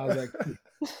for, and I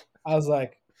was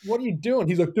like, what are you doing?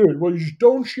 He's like, dude, well, you just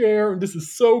don't share, and this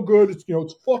is so good.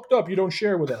 It's fucked up. You don't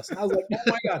share with us. And I was like, oh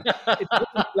my god, it's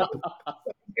like, I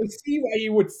can see why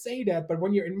you would say that, but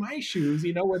when you're in my shoes,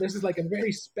 where this is like a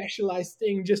very specialized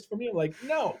thing just for me, I'm like,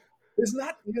 no, it's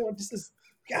not. This is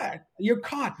God. You're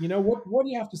caught. What do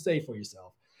you have to say for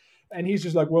yourself? And he's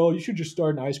just like, well, you should just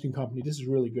start an ice cream company. This is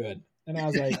really good. And I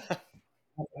was like,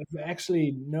 I've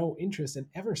actually no interest in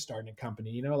ever starting a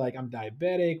company. Like I'm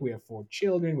diabetic. We have 4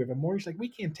 children. We have a mortgage. Like we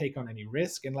can't take on any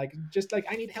risk. And just like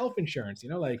I need health insurance.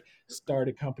 Like start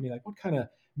a company. Like what kind of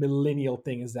millennial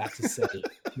thing is that to say?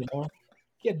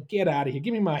 Get out of here.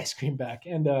 Give me my ice cream back.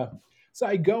 And so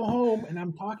I go home and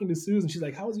I'm talking to Susan. She's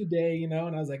like, "How was your day?" And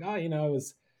I was like, "Oh, it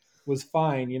was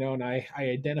fine." And I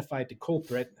identified the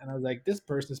culprit, and I was like, "This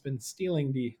person has been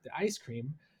stealing the ice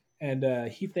cream."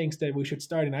 And he thinks that we should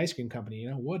start an ice cream company.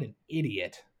 What an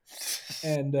idiot.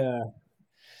 And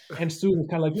Susan's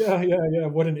kind of like, yeah,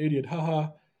 what an idiot, haha.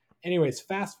 Anyways,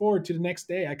 fast forward to the next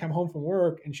day, I come home from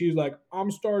work, and she's like,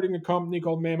 I'm starting a company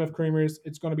called Mammoth Creamers.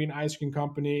 It's going to be an ice cream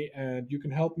company, and you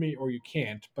can help me or you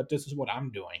can't, but this is what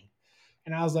I'm doing.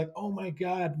 And I was like, oh my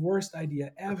God, worst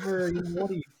idea ever.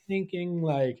 What are you thinking?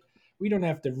 Like, we don't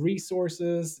have the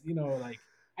resources, like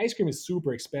ice cream is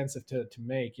super expensive to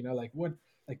make, like what,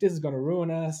 like this is going to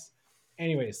ruin us.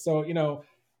 Anyways, so,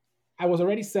 I was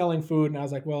already selling food, and I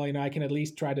was like, well, I can at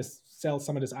least try to sell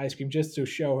some of this ice cream just to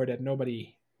show her that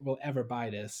nobody will ever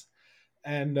buy this.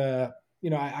 And,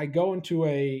 I go into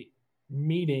a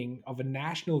meeting of a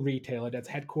national retailer that's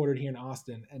headquartered here in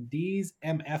Austin, and these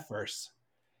MFers,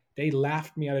 they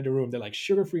laughed me out of the room. They're like,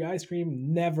 sugar-free ice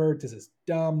cream? Never. This is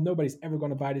dumb. Nobody's ever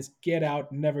going to buy this. Get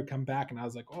out. Never come back. And I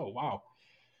was like, oh, wow.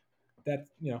 That's,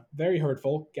 very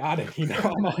hurtful. Got it.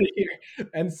 I'm out of here.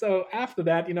 And so after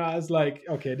that, I was like,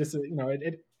 okay, this is,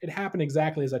 it happened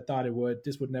exactly as I thought it would.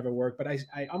 This would never work. But I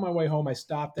on my way home, I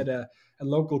stopped at a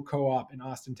local co-op in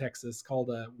Austin, Texas called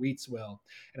Wheatswell.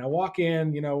 And I walk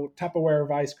in, Tupperware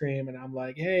of ice cream. And I'm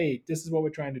like, hey, this is what we're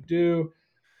trying to do.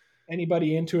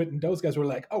 Anybody into it? And those guys were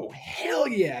like, oh, hell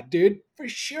yeah, dude, for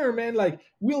sure, man. Like,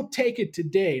 we'll take it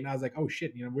today. And I was like, oh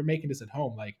shit, we're making this at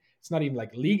home. Like, it's not even like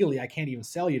legally, I can't even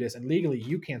sell you this. And legally,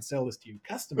 you can't sell this to your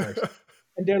customers.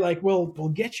 And they're like, well,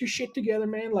 get your shit together,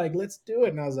 man. Like, let's do it.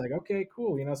 And I was like, okay,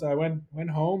 cool. So I went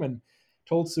home and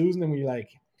told Susan, and we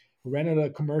like rented a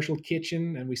commercial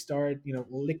kitchen, and we started,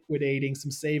 liquidating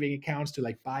some saving accounts to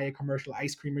like buy a commercial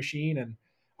ice cream machine. And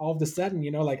all of a sudden,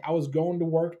 like I was going to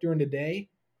work during the day,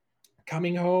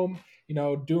 coming home,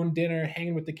 doing dinner,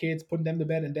 hanging with the kids, putting them to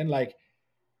bed, and then like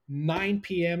 9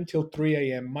 p.m. till 3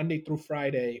 a.m., Monday through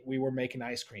Friday, we were making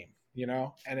ice cream,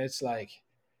 and it's like,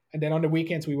 and then on the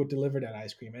weekends we would deliver that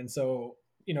ice cream. And so,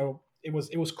 it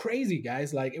was crazy,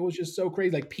 guys. Like, it was just so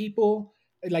crazy. Like people,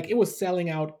 like it was selling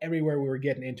out everywhere we were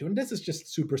getting into. And this is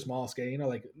just super small scale,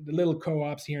 like the little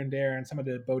co-ops here and there and some of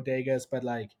the bodegas, but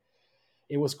like,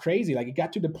 it was crazy. Like it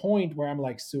got to the point where I'm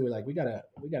like, Sue, like we gotta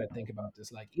think about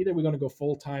this. Like either we're gonna go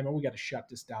full time or we gotta shut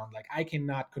this down. Like I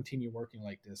cannot continue working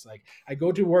like this. Like I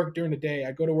go to work during the day,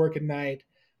 I go to work at night.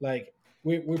 Like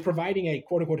we're providing a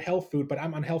quote unquote health food, but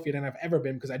I'm unhealthier than I've ever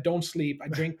been because I don't sleep. I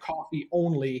drink coffee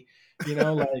only,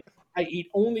 like I eat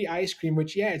only ice cream,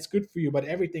 which yeah, it's good for you, but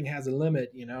everything has a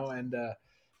limit, and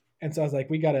so I was like,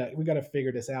 we gotta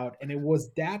figure this out. And it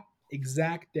was that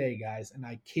exact day, guys, and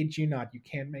I kid you not, you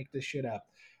can't make this shit up.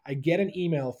 I get an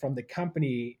email from the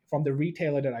company, from the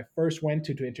retailer that I first went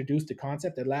to introduce the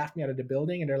concept. They laughed me out of the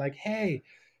building, and they're like, "Hey,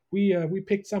 we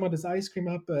picked some of this ice cream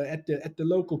up at the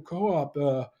local co-op.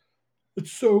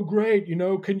 It's so great,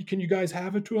 Can you guys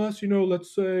have it to us?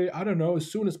 Let's say, I don't know, as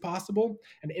soon as possible."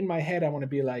 And in my head, I want to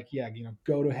be like, "Yeah,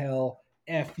 go to hell."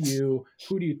 F you,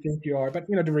 who do you think you are? But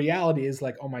the reality is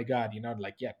like, oh my God,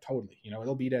 like, yeah, totally,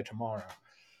 it'll be there tomorrow.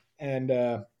 And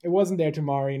it wasn't there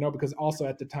tomorrow, because also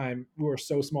at the time we were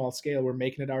so small scale, we're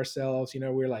making it ourselves.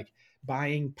 We're like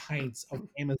buying pints of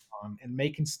Amazon and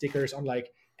making stickers on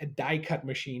like a die cut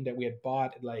machine that we had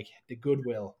bought at like the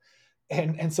Goodwill.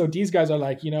 And so these guys are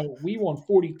like, we want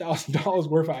 $40,000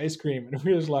 worth of ice cream. And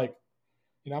we was like,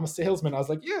 I'm a salesman. I was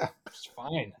like, yeah, it's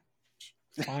fine.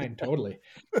 Fine, totally.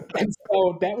 And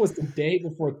so that was the day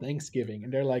before Thanksgiving.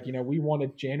 And they're like, we want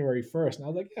it January 1st. And I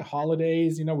was like, yeah,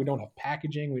 holidays, we don't have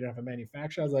packaging, we don't have a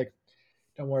manufacturer. I was like,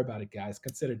 Don't worry about it, guys.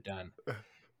 Consider done.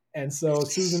 And so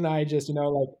Susan and I just,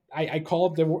 like I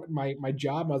called my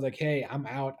job. And I was like, hey, I'm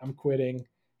out. I'm quitting.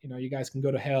 You guys can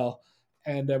go to hell.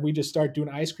 And we just start doing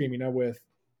ice cream,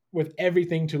 with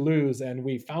everything to lose. And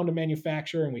we found a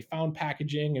manufacturer and we found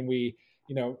packaging and we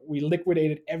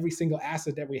liquidated every single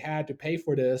asset that we had to pay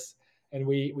for this. And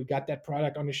we got that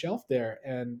product on the shelf there.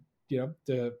 And,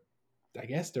 I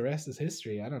guess the rest is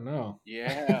history. I don't know.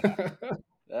 Yeah.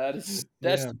 That's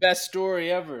Yeah. the best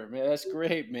story ever, man. That's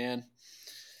great, man.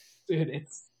 Dude,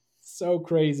 it's so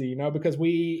crazy, because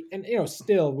we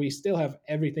still have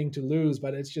everything to lose,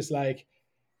 but it's just like,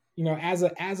 as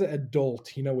an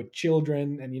adult, with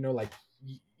children and like,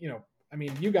 I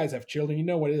mean, you guys have children,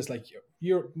 what it is like.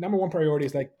 Your number one priority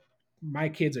is like, my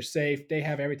kids are safe, they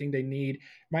have everything they need.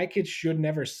 My kids should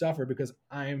never suffer because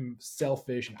I'm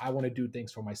selfish and I want to do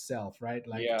things for myself, right?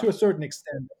 Like, Yeah. to a certain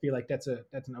extent, I feel like that's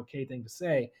an okay thing to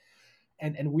say.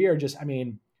 And we are just, I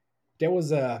mean, there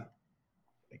was a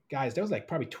guys, there was like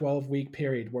probably 12-week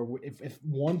period where if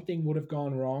one thing would have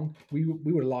gone wrong, we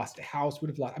would have lost the house,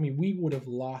 would have lost. I mean, we would have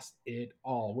lost it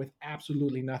all with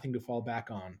absolutely nothing to fall back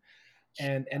on.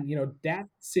 And that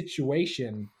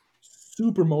situation,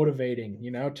 super motivating,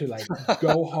 to like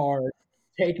go hard,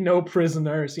 take no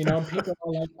prisoners, and people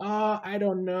are like, oh, I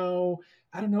don't know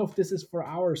if this is for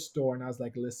our store. And I was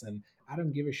like, listen, I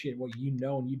don't give a shit what you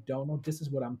know and you don't know. This is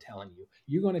what I'm telling you.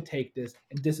 You're going to take this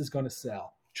and this is going to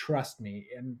sell. Trust me.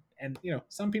 And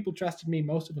some people trusted me,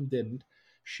 most of them didn't.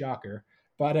 Shocker.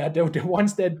 But the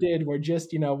ones that did were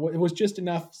just, it was just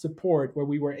enough support where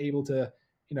we were able to,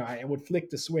 I would flick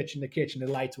the switch in the kitchen, the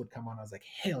lights would come on. I was like,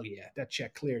 hell yeah, that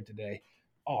check cleared today.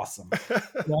 Awesome.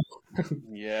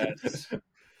 Yes.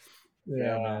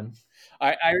 Yeah, man.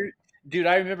 Dude,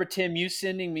 I remember, Tim, you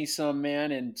sending me some,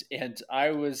 man, and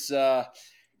I was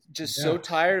just so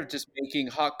tired of just making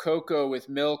hot cocoa with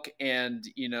milk and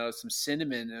some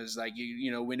cinnamon. It was like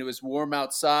when it was warm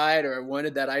outside, or I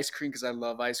wanted that ice cream because I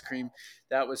love ice cream.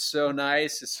 That was so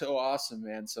nice. It's so awesome,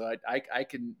 man. So I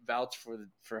can vouch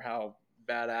for how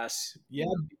badass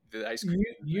the ice cream.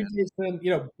 You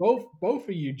Jason, both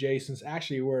of you Jasons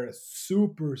actually were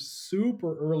super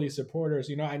early supporters.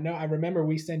 I remember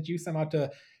we sent you some out to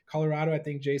Colorado, I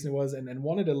think Jason was, and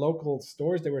one of the local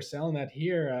stores they were selling that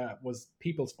here was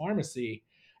People's Pharmacy.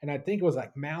 And I think it was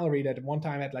like Mallory that at one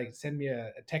time had like send me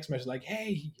a text message like,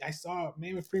 hey, I saw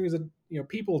Mammoth Cream is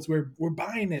People's, we're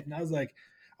buying it. And I was like,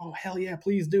 oh hell yeah,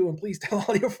 please do, and please tell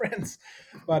all your friends.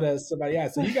 But so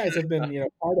you guys have been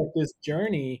part of this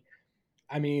journey.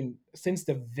 I mean, since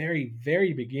the very,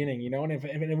 very beginning, and if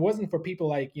it wasn't for people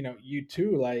like, you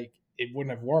two, like it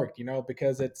wouldn't have worked,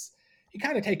 because you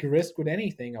kind of take a risk with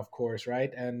anything, of course.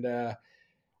 Right. And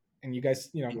you guys,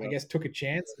 I guess took a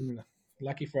chance, and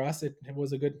lucky for us, it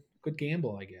was a good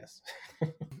gamble, I guess.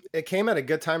 It came at a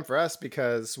good time for us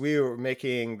because we were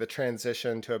making the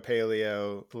transition to a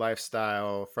paleo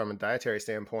lifestyle from a dietary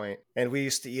standpoint. And we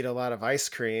used to eat a lot of ice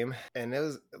cream, and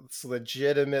it's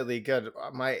legitimately good.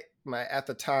 My at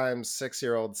the time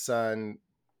 6-year-old son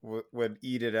would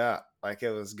eat it up like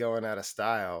it was going out of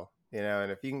style, and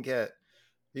if you can get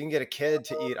a kid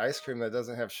to eat ice cream that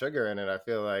doesn't have sugar in it, I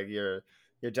feel like you're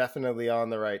definitely on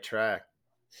the right track.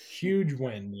 Huge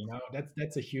win,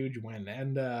 that's a huge win.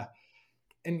 And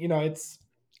it's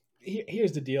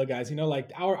here's the deal, guys.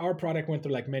 Like our product went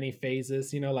through like many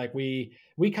phases. Like we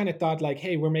kind of thought like,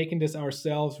 hey, we're making this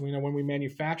ourselves. when we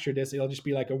manufacture this, it'll just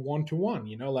be like a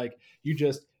 1-to-1. Like you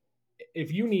just,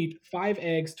 if you need 5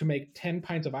 eggs to make 10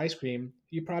 pints of ice cream,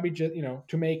 you probably just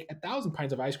to make 1,000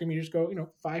 pints of ice cream, you just go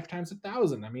 5 times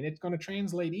 1,000. I mean, it's going to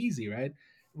translate easy, right?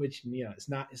 Which it's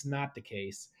not the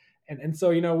case. And so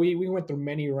we went through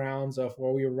many rounds of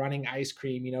where we were running ice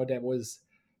cream. That was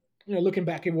looking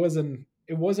back, it wasn't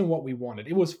what we wanted.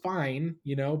 It was fine,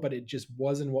 but it just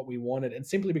wasn't what we wanted. And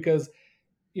simply because,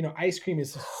 ice cream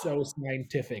is so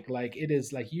scientific. Like it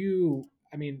is like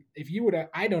I mean, if you would,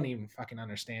 I don't even fucking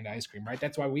understand ice cream, right?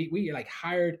 That's why we like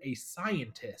hired a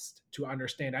scientist to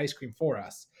understand ice cream for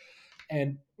us.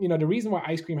 And the reason why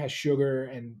ice cream has sugar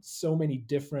and so many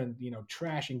different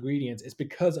trash ingredients is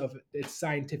because of its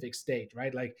scientific state,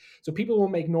 right? Like, so people will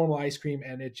make normal ice cream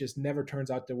and it just never turns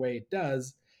out the way it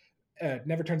does.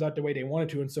 Never turns out the way they wanted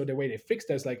to. And so the way they fix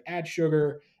that is like add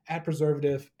sugar, add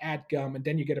preservative, add gum, and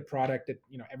then you get a product that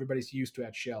everybody's used to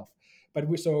at shelf. But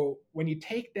so when you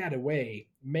take that away,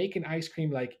 make an ice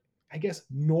cream like, I guess,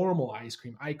 normal ice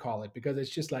cream, I call it, because it's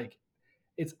just like,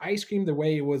 it's ice cream the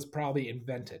way it was probably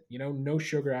invented. No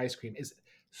sugar ice cream is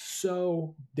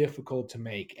so difficult to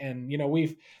make. And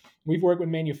we've worked with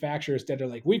manufacturers that are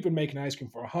like, we've been making ice cream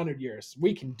for 100 years,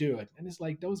 we can do it. And it's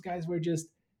like, those guys were just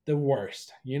the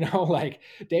worst, like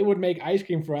they would make ice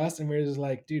cream for us and we're just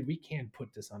like, dude, we can't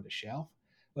put this on the shelf.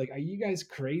 Like, are you guys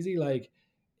crazy? Like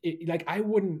I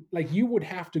wouldn't, like, you would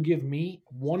have to give me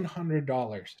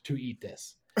 $100 to eat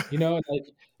this, like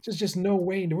just no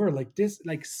way in the world. Like this,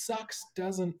 like sucks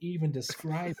doesn't even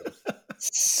describe it.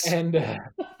 And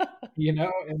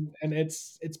and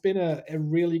it's been a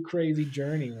really crazy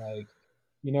journey. Like,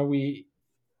 we,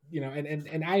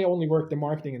 and I only work the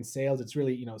marketing and sales. It's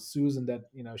really, Susan that,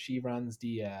 she runs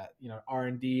the,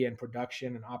 R&D and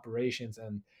production and operations.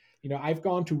 And, I've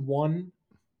gone to one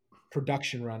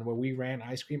production run where we ran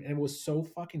ice cream and it was so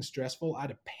fucking stressful. I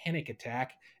had a panic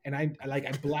attack and I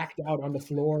blacked out on the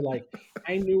floor. Like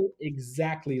I knew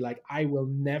exactly, like, I will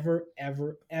never,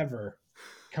 ever, ever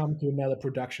come to another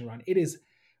production run. It is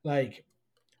like,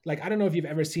 I don't know if you've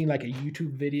ever seen like a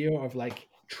YouTube video of like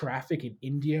traffic in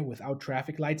India without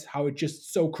traffic lights, how it's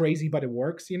just so crazy, but it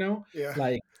works, Yeah.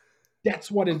 like that's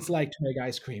what it's like to make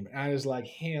ice cream. And I was like,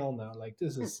 hell no, like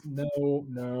this is no,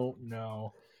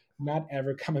 not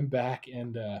ever coming back.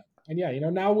 And yeah,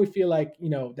 now we feel like,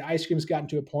 the ice cream's gotten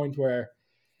to a point where,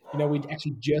 we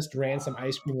actually just ran some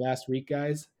ice cream last week,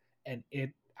 guys. And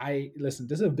listen,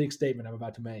 this is a big statement I'm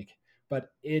about to make,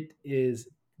 but it is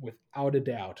without a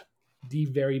doubt the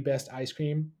very best ice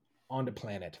cream on the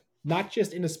planet. Not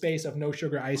just in the space of no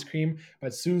sugar ice cream,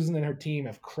 but Susan and her team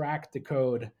have cracked the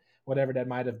code, whatever that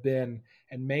might have been,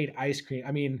 and made ice cream.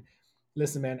 I mean,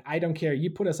 listen, man, I don't care.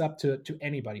 You put us up to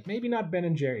anybody, maybe not Ben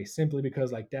and Jerry, simply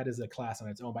because like that is a class on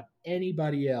its own, but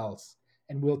anybody else,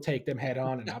 and we'll take them head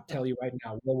on. And I'll tell you right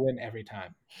now, we'll win every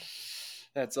time.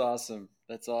 That's awesome.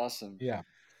 That's awesome. Yeah.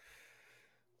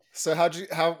 So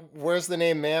where's the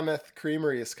name Mammoth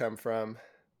Creameries come from?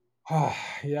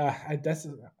 Yeah,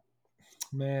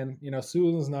 man,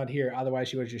 Susan's not here. Otherwise,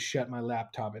 she would just shut my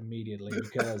laptop immediately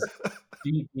because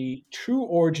the true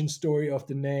origin story of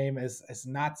the name is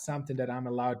not something that I'm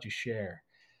allowed to share.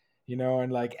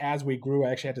 And like as we grew,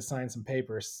 I actually had to sign some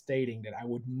papers stating that I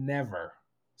would never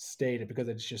state it because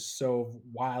it's just so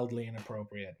wildly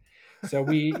inappropriate. So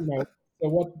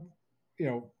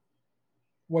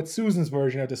what Susan's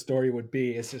version of the story would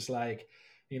be is just like,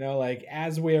 like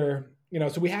as we're,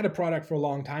 so we had a product for a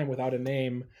long time without a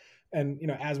name. And,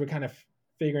 as we're kind of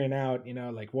figuring out,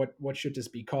 like what should this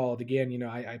be called? Again,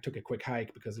 I took a quick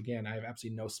hike because again, I have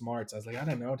absolutely no smarts. I was like, I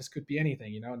don't know, this could be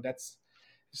anything, and that's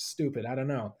stupid. I don't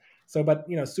know. So, but,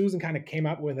 Susan kind of came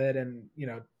up with it and,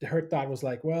 her thought was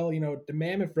like, well, the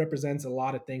mammoth represents a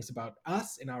lot of things about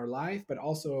us in our life, but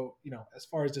also, as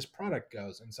far as this product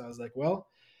goes. And so I was like, well,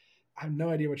 I have no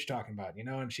idea what you're talking about,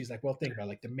 and she's like, well, think about it.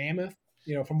 Like the mammoth,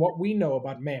 from what we know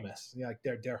about mammoths, like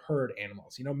they're herd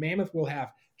animals. Mammoth will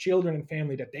have children and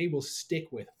family that they will stick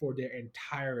with for their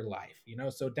entire life.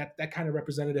 So that kind of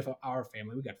representative of our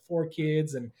family. We got 4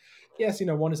 kids, and yes,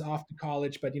 one is off to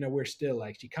college, but we're still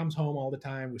like, she comes home all the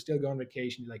time. We still go on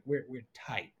vacation. Like we're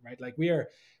tight, right? Like we are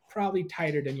probably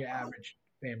tighter than your average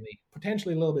family,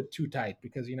 potentially a little bit too tight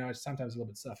because it's sometimes a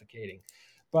little bit suffocating.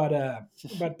 But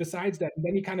besides that,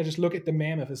 then you kind of just look at the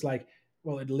mammoth. It's like,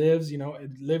 well, it lived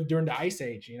during the ice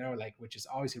age, like, which is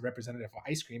obviously representative of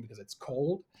ice cream because it's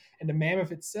cold. And the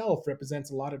mammoth itself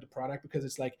represents a lot of the product because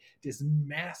it's like this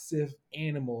massive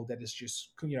animal that is just,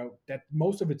 that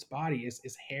most of its body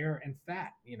is hair and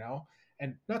fat,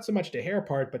 and not so much the hair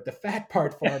part, but the fat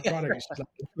part for our product is just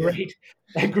like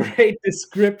a great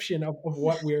description of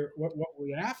what we're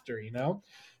after,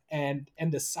 and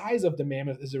the size of the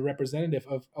mammoth is a representative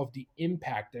of the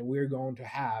impact that we're going to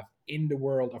have in the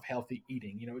world of healthy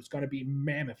eating. It's going to be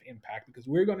mammoth impact because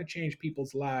we're going to change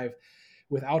people's lives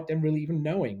without them really even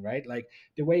knowing, right? Like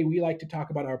the way we like to talk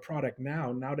about our product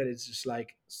now that it's just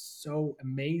like so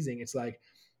amazing. It's like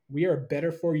we are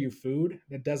better for you food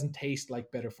that doesn't taste like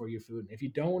better for you food. If you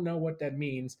don't know what that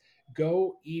means,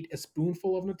 go eat a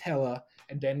spoonful of Nutella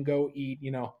and then go eat,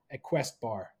 a Quest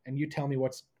bar, and you tell me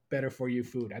what's better for you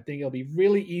food. I think it'll be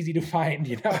really easy to find,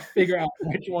 figure out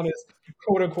which one is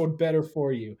quote unquote better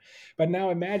for you. But now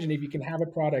imagine if you can have a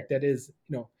product that is,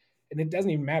 and it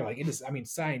doesn't even matter. Like it is, I mean,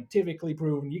 scientifically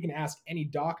proven. You can ask any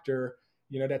doctor,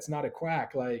 that's not a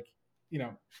quack, like,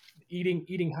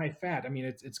 eating high fat. I mean,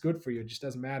 it's good for you. It just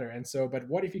doesn't matter. And so, but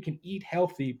what if you can eat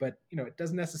healthy, but it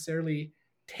doesn't necessarily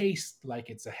taste like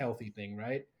it's a healthy thing,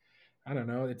 right? I don't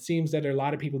know. It seems that there are a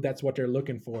lot of people, that's what they're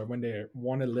looking for when they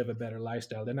want to live a better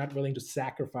lifestyle. They're not willing to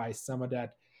sacrifice some of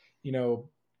that,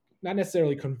 not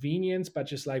necessarily convenience, but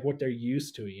just like what they're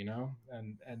used to,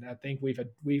 and I think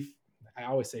I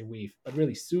always say but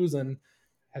really Susan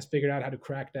has figured out how to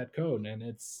crack that code, and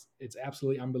it's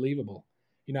absolutely unbelievable.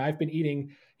 I've been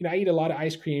eating, I eat a lot of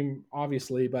ice cream,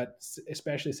 obviously, but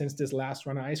especially since this last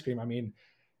run of ice cream, I mean,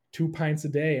 2 pints a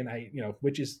day, and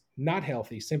which is not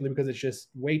healthy simply because it's just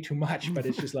way too much. But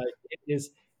it's just like it is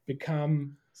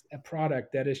become a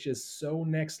product that is just so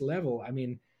next level. I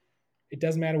mean, it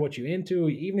doesn't matter what you're into,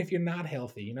 even if you're not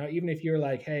healthy, even if you're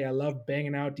like, hey, I love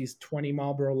banging out these 20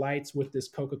 Marlboro Lights with this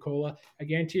Coca-Cola. I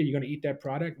guarantee you're going to eat that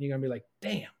product and you're going to be like,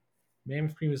 damn,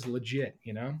 Mammoth Cream is legit,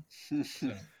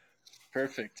 So.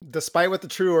 Perfect. Despite what the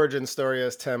true origin story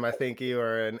is, Tim, I think you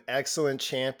are an excellent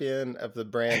champion of the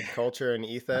brand culture and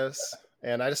ethos.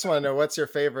 And I just want to know, what's your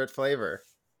favorite flavor?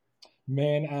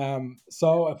 Man,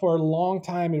 so for a long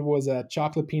time it was a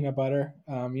chocolate peanut butter.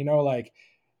 I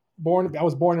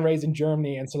was born and raised in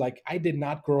Germany, and so like I did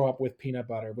not grow up with peanut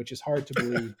butter, which is hard to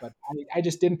believe. But I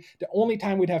just didn't. The only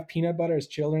time we'd have peanut butter as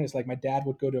children is like my dad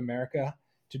would go to America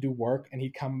to do work, and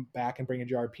he'd come back and bring a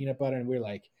jar of peanut butter, and we're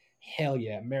like, hell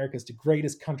yeah, America's the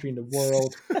greatest country in the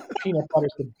world. Peanut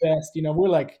butter's the best. We're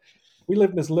like, we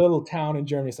live in this little town in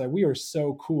Germany. So like, we are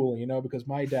so cool, because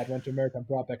my dad went to America and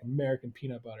brought back American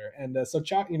peanut butter. And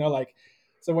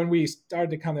so when we started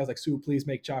to come, I was like, Sue, please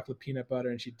make chocolate peanut butter.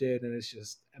 And she did. And it's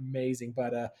just amazing.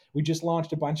 But we just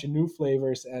launched a bunch of new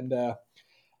flavors. And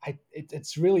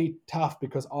it's really tough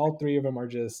because all three of them are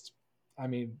just, I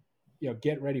mean,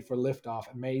 get ready for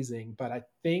liftoff. Amazing. But I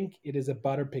think it is a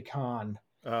butter pecan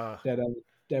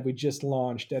that we just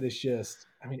launched. That is just,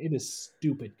 I mean, it is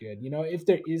stupid good. If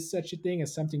there is such a thing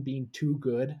as something being too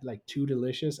good, like too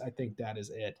delicious, I think that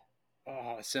is it.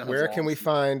 Oh, it sounds Where awesome. can we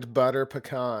find butter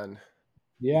pecan?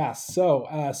 Yeah, so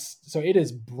it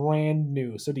is brand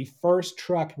new. So the first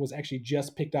truck was actually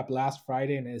just picked up last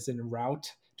Friday and is en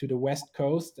route to the West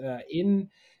Coast. In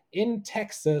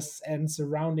Texas and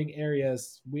surrounding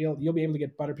areas, you'll be able to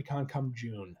get butter pecan come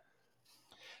June.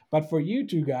 But for you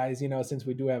two guys, since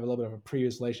we do have a little bit of a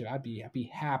previous relationship, I'd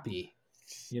be happy,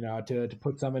 to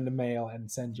put some in the mail and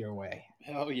send your way.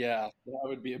 Oh yeah, that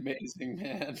would be amazing,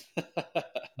 man.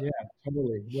 Yeah,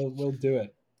 totally. We'll do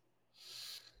it.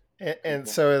 And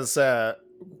so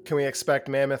can we expect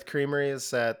Mammoth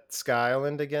Creameries at Sky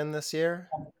Island again this year?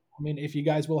 I mean, if you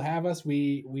guys will have us,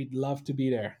 we'd love to be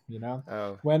there.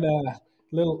 Oh, When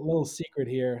little secret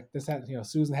here,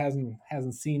 Susan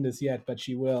hasn't seen this yet, but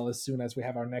she will as soon as we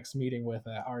have our next meeting with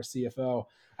our CFO.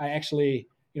 I actually,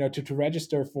 to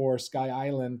register for Sky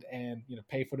Island and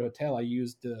pay for the hotel, I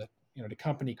used the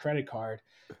company credit card,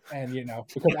 and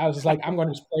because I was just like, I'm going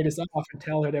to just play this off and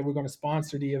tell her that we're going to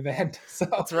sponsor the event. So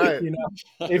that's right.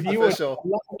 if you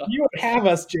would have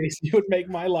us, Jason, you would make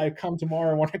my life come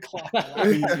tomorrow at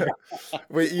 1:00.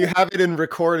 Wait, you have it in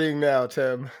recording now,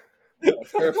 Tim.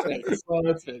 Perfect. So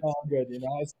it's all good,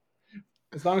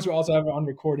 as long as we also have it on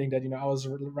recording that I was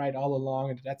right all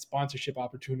along and that sponsorship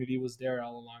opportunity was there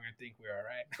all along. I think we're all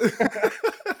right.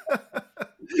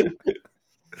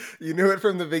 You knew it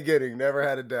from the beginning, never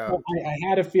had a doubt. I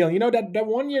had a feeling, that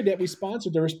 1 year that we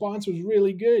sponsored, the response was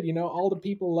really good. All the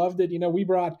people loved it. We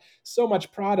brought so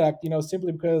much product,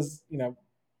 simply because,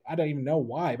 I don't even know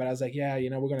why, but I was like, yeah,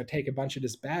 we're going to take a bunch of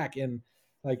this back. And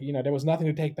like, there was nothing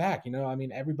to take back, I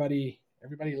mean, everybody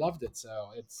loved it. So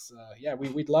it's, yeah,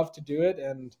 we'd love to do it.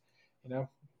 And,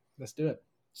 let's do it.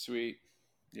 Sweet.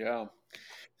 Yeah.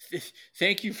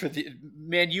 Thank you for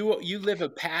man. You live a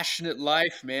passionate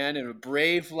life, man, and a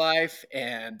brave life,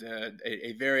 and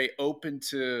a very open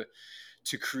to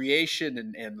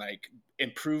creation and like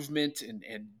improvement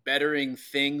and bettering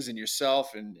things in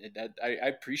yourself. And I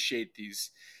appreciate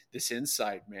this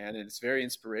insight, man, and it's very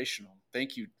inspirational.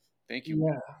 Thank you.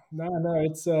 Yeah, no,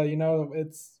 it's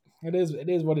it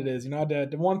is what it is. The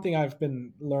one thing I've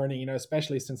been learning,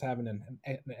 especially since having an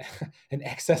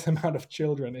excess amount of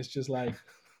children, is just like,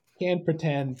 can't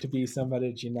pretend to be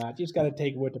somebody that you're not. You just got to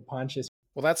take it with the punches.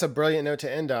 Well, that's a brilliant note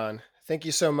to end on. Thank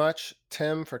you so much,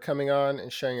 Tim, for coming on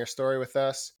and sharing your story with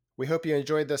us. We hope you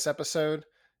enjoyed this episode.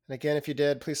 And again, if you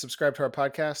did, please subscribe to our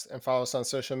podcast and follow us on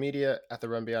social media at the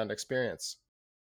Run Beyond Experience.